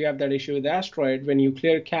 sometimes you have that issue with Asteroid. When you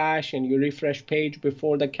clear cache and you refresh page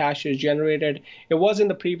before the cache is generated, it was in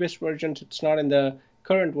the previous versions. It's not in the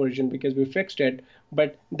current version because we fixed it,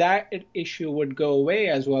 but that issue would go away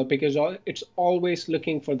as well because it's always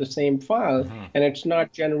looking for the same file and it's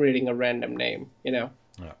not generating a random name. yeah.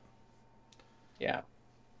 Yeah.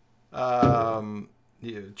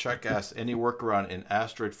 Chuck asks, any workaround in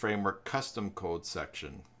Asteroid Framework custom code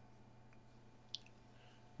section?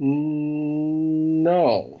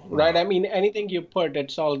 No, right? No. I mean, anything you put,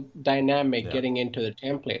 it's all dynamic Yeah. getting into the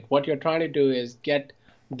template. What you're trying to do is get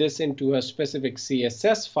this into a specific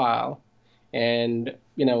CSS file and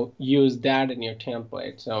use that in your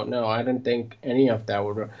template. So no, I don't think any of that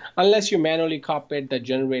would work unless you manually copied the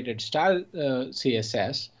generated style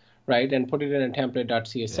CSS, right, and put it in a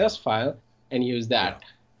template.css Yeah. file and use Yeah. that.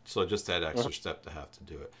 So just that Uh-huh. extra step to have to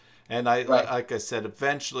do it. And Right. like I said,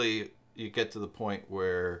 eventually you get to the point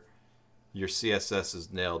where your CSS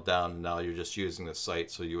is nailed down and now you're just using the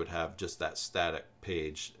site, so you would have just that static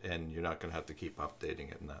page and you're not going to have to keep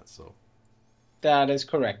updating it and that. So That is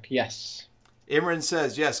correct. Yes. Imran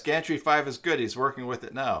says, yes, Gantry 5 is good. He's working with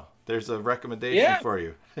it now. There's a recommendation Yeah. for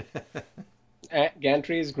you.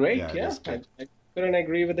 Gantry is great. Yeah, it Yeah. is good. I couldn't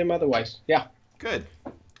agree with him otherwise. Yeah. Good.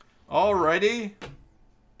 Alrighty.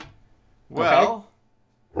 Well.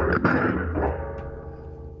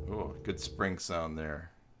 Oh, good spring sound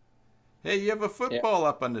there. Hey, you have a Yeah. football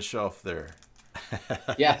up on the shelf there.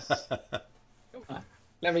 Yes. Come on.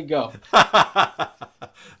 Let me go.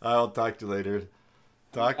 I'll talk to you later.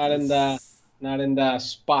 Talk Not to in the not in the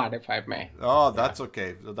spot, if I may. Oh, Yeah. that's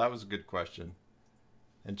okay. That was a good question.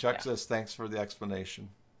 And Chuck Yeah. says, thanks for the explanation.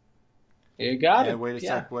 You got And it. wait a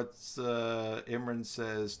Yeah. sec. What's Imran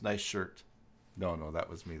says, nice shirt. No, that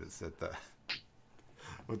was me that said that.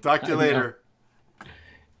 We'll talk to you I know. later.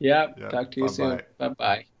 Yeah. Yeah, Talk to you soon. bye-bye.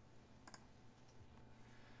 Bye-bye.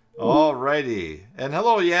 All righty. And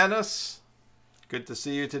hello, Yanis. Good to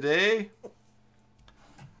see you today.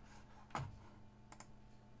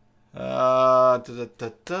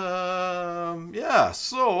 Yeah,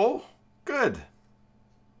 so good.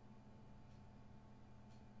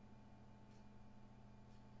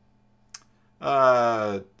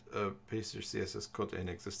 Paste your CSS code to an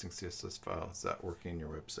existing CSS file. Is that working in your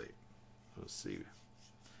website? Let's see.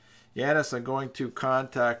 Yanis, I'm going to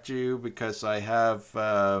contact you because I have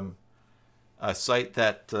a site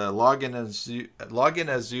that login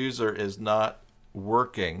as user is not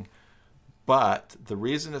working. But the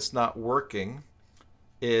reason it's not working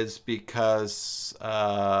is because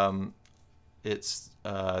it's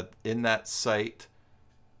in that site.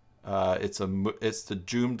 It's the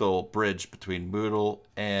Joomla bridge between Moodle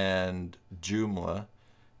and Joomla,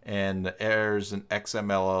 and the errors in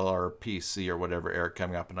XML or PC or whatever error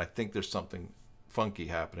coming up, and I think there's something funky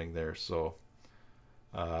happening there. So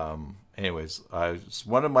Anyways, it's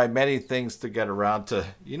one of my many things to get around to.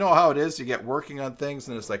 You know how it is, you get working on things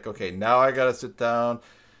and it's like, okay, now I got to sit down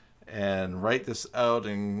and write this out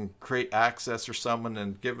and create access for someone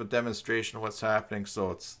and give a demonstration of what's happening.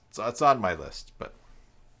 So it's on my list. But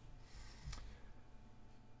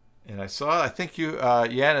and I think you,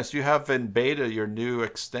 Yanis, you have in beta your new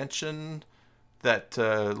extension that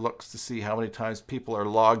looks to see how many times people are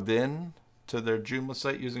logged in to their Joomla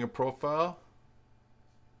site using a profile.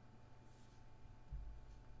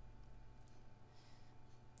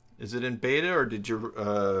 Is it in beta, or did you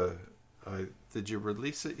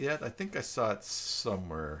release it yet? I think I saw it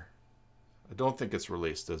somewhere. I don't think it's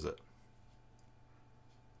released, is it?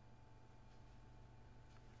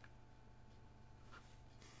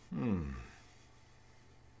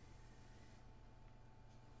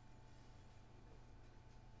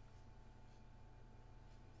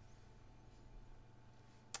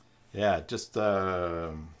 Yeah, just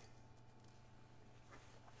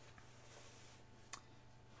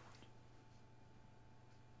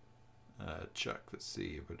Chuck, let's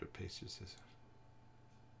see what the page is.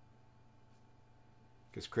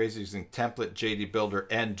 It's crazy using template, JD Builder,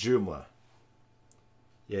 and Joomla.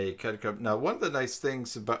 Yeah, you kind of come. Now, one of the nice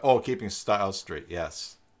things about keeping style straight.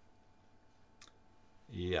 Yes.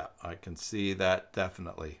 Yeah, I can see that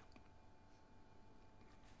definitely.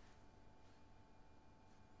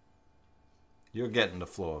 You're getting the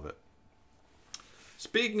flow of it.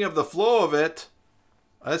 Speaking of the flow of it,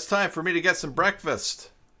 it's time for me to get some breakfast.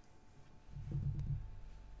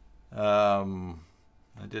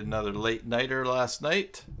 I did another late nighter last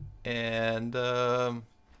night, and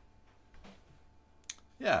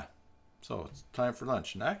yeah, so it's time for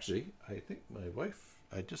lunch. And actually, I think my wife,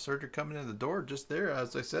 I just heard her coming in the door just there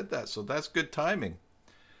as I said that, so that's good timing.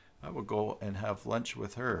 I will go and have lunch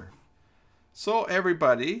with her. So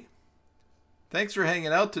everybody, thanks for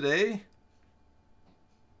hanging out today.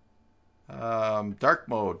 Dark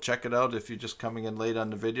mode, check it out if you're just coming in late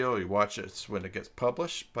on the video. You watch it when it gets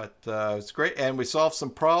published, but it's great. And we solved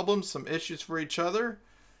some problems, some issues for each other.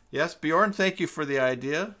 Yes, Bjørn, thank you for the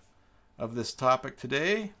idea of this topic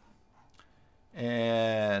today.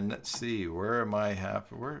 And let's see, where am I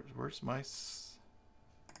happy? Where's my...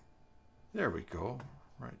 There we go.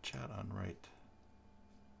 Right, chat on right.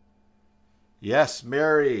 Yes,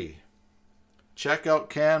 Mary. Check out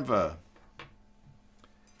Canva.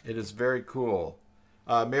 It is very cool.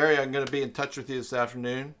 Mary, I'm going to be in touch with you this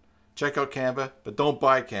afternoon. Check out Canva, but don't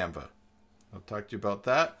buy Canva. I'll talk to you about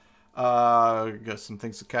that. Got some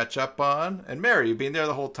things to catch up on. And Mary, you've been there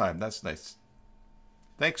the whole time. That's nice.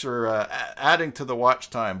 Thanks for adding to the watch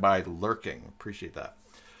time by lurking. Appreciate that.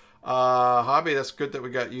 Hobby, that's good that we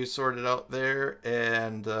got you sorted out there.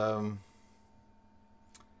 And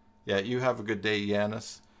yeah, you have a good day,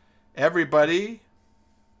 Yanis. Everybody...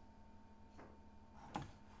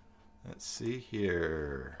 Let's see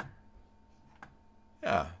here.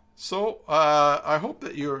 Yeah. So I hope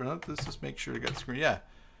that you're. Let's just make sure to get the screen. Yeah.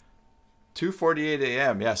 2:48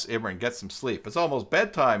 a.m. Yes, Imran, get some sleep. It's almost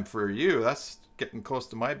bedtime for you. That's getting close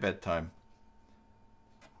to my bedtime.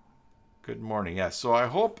 Good morning. Yes. So I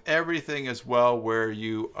hope everything is well where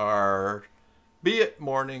you are, be it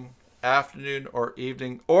morning, afternoon, or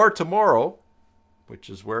evening, or tomorrow, which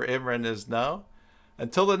is where Imran is now.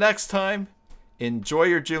 Until the next time. Enjoy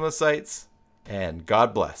your Joomla sites, and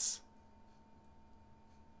God bless.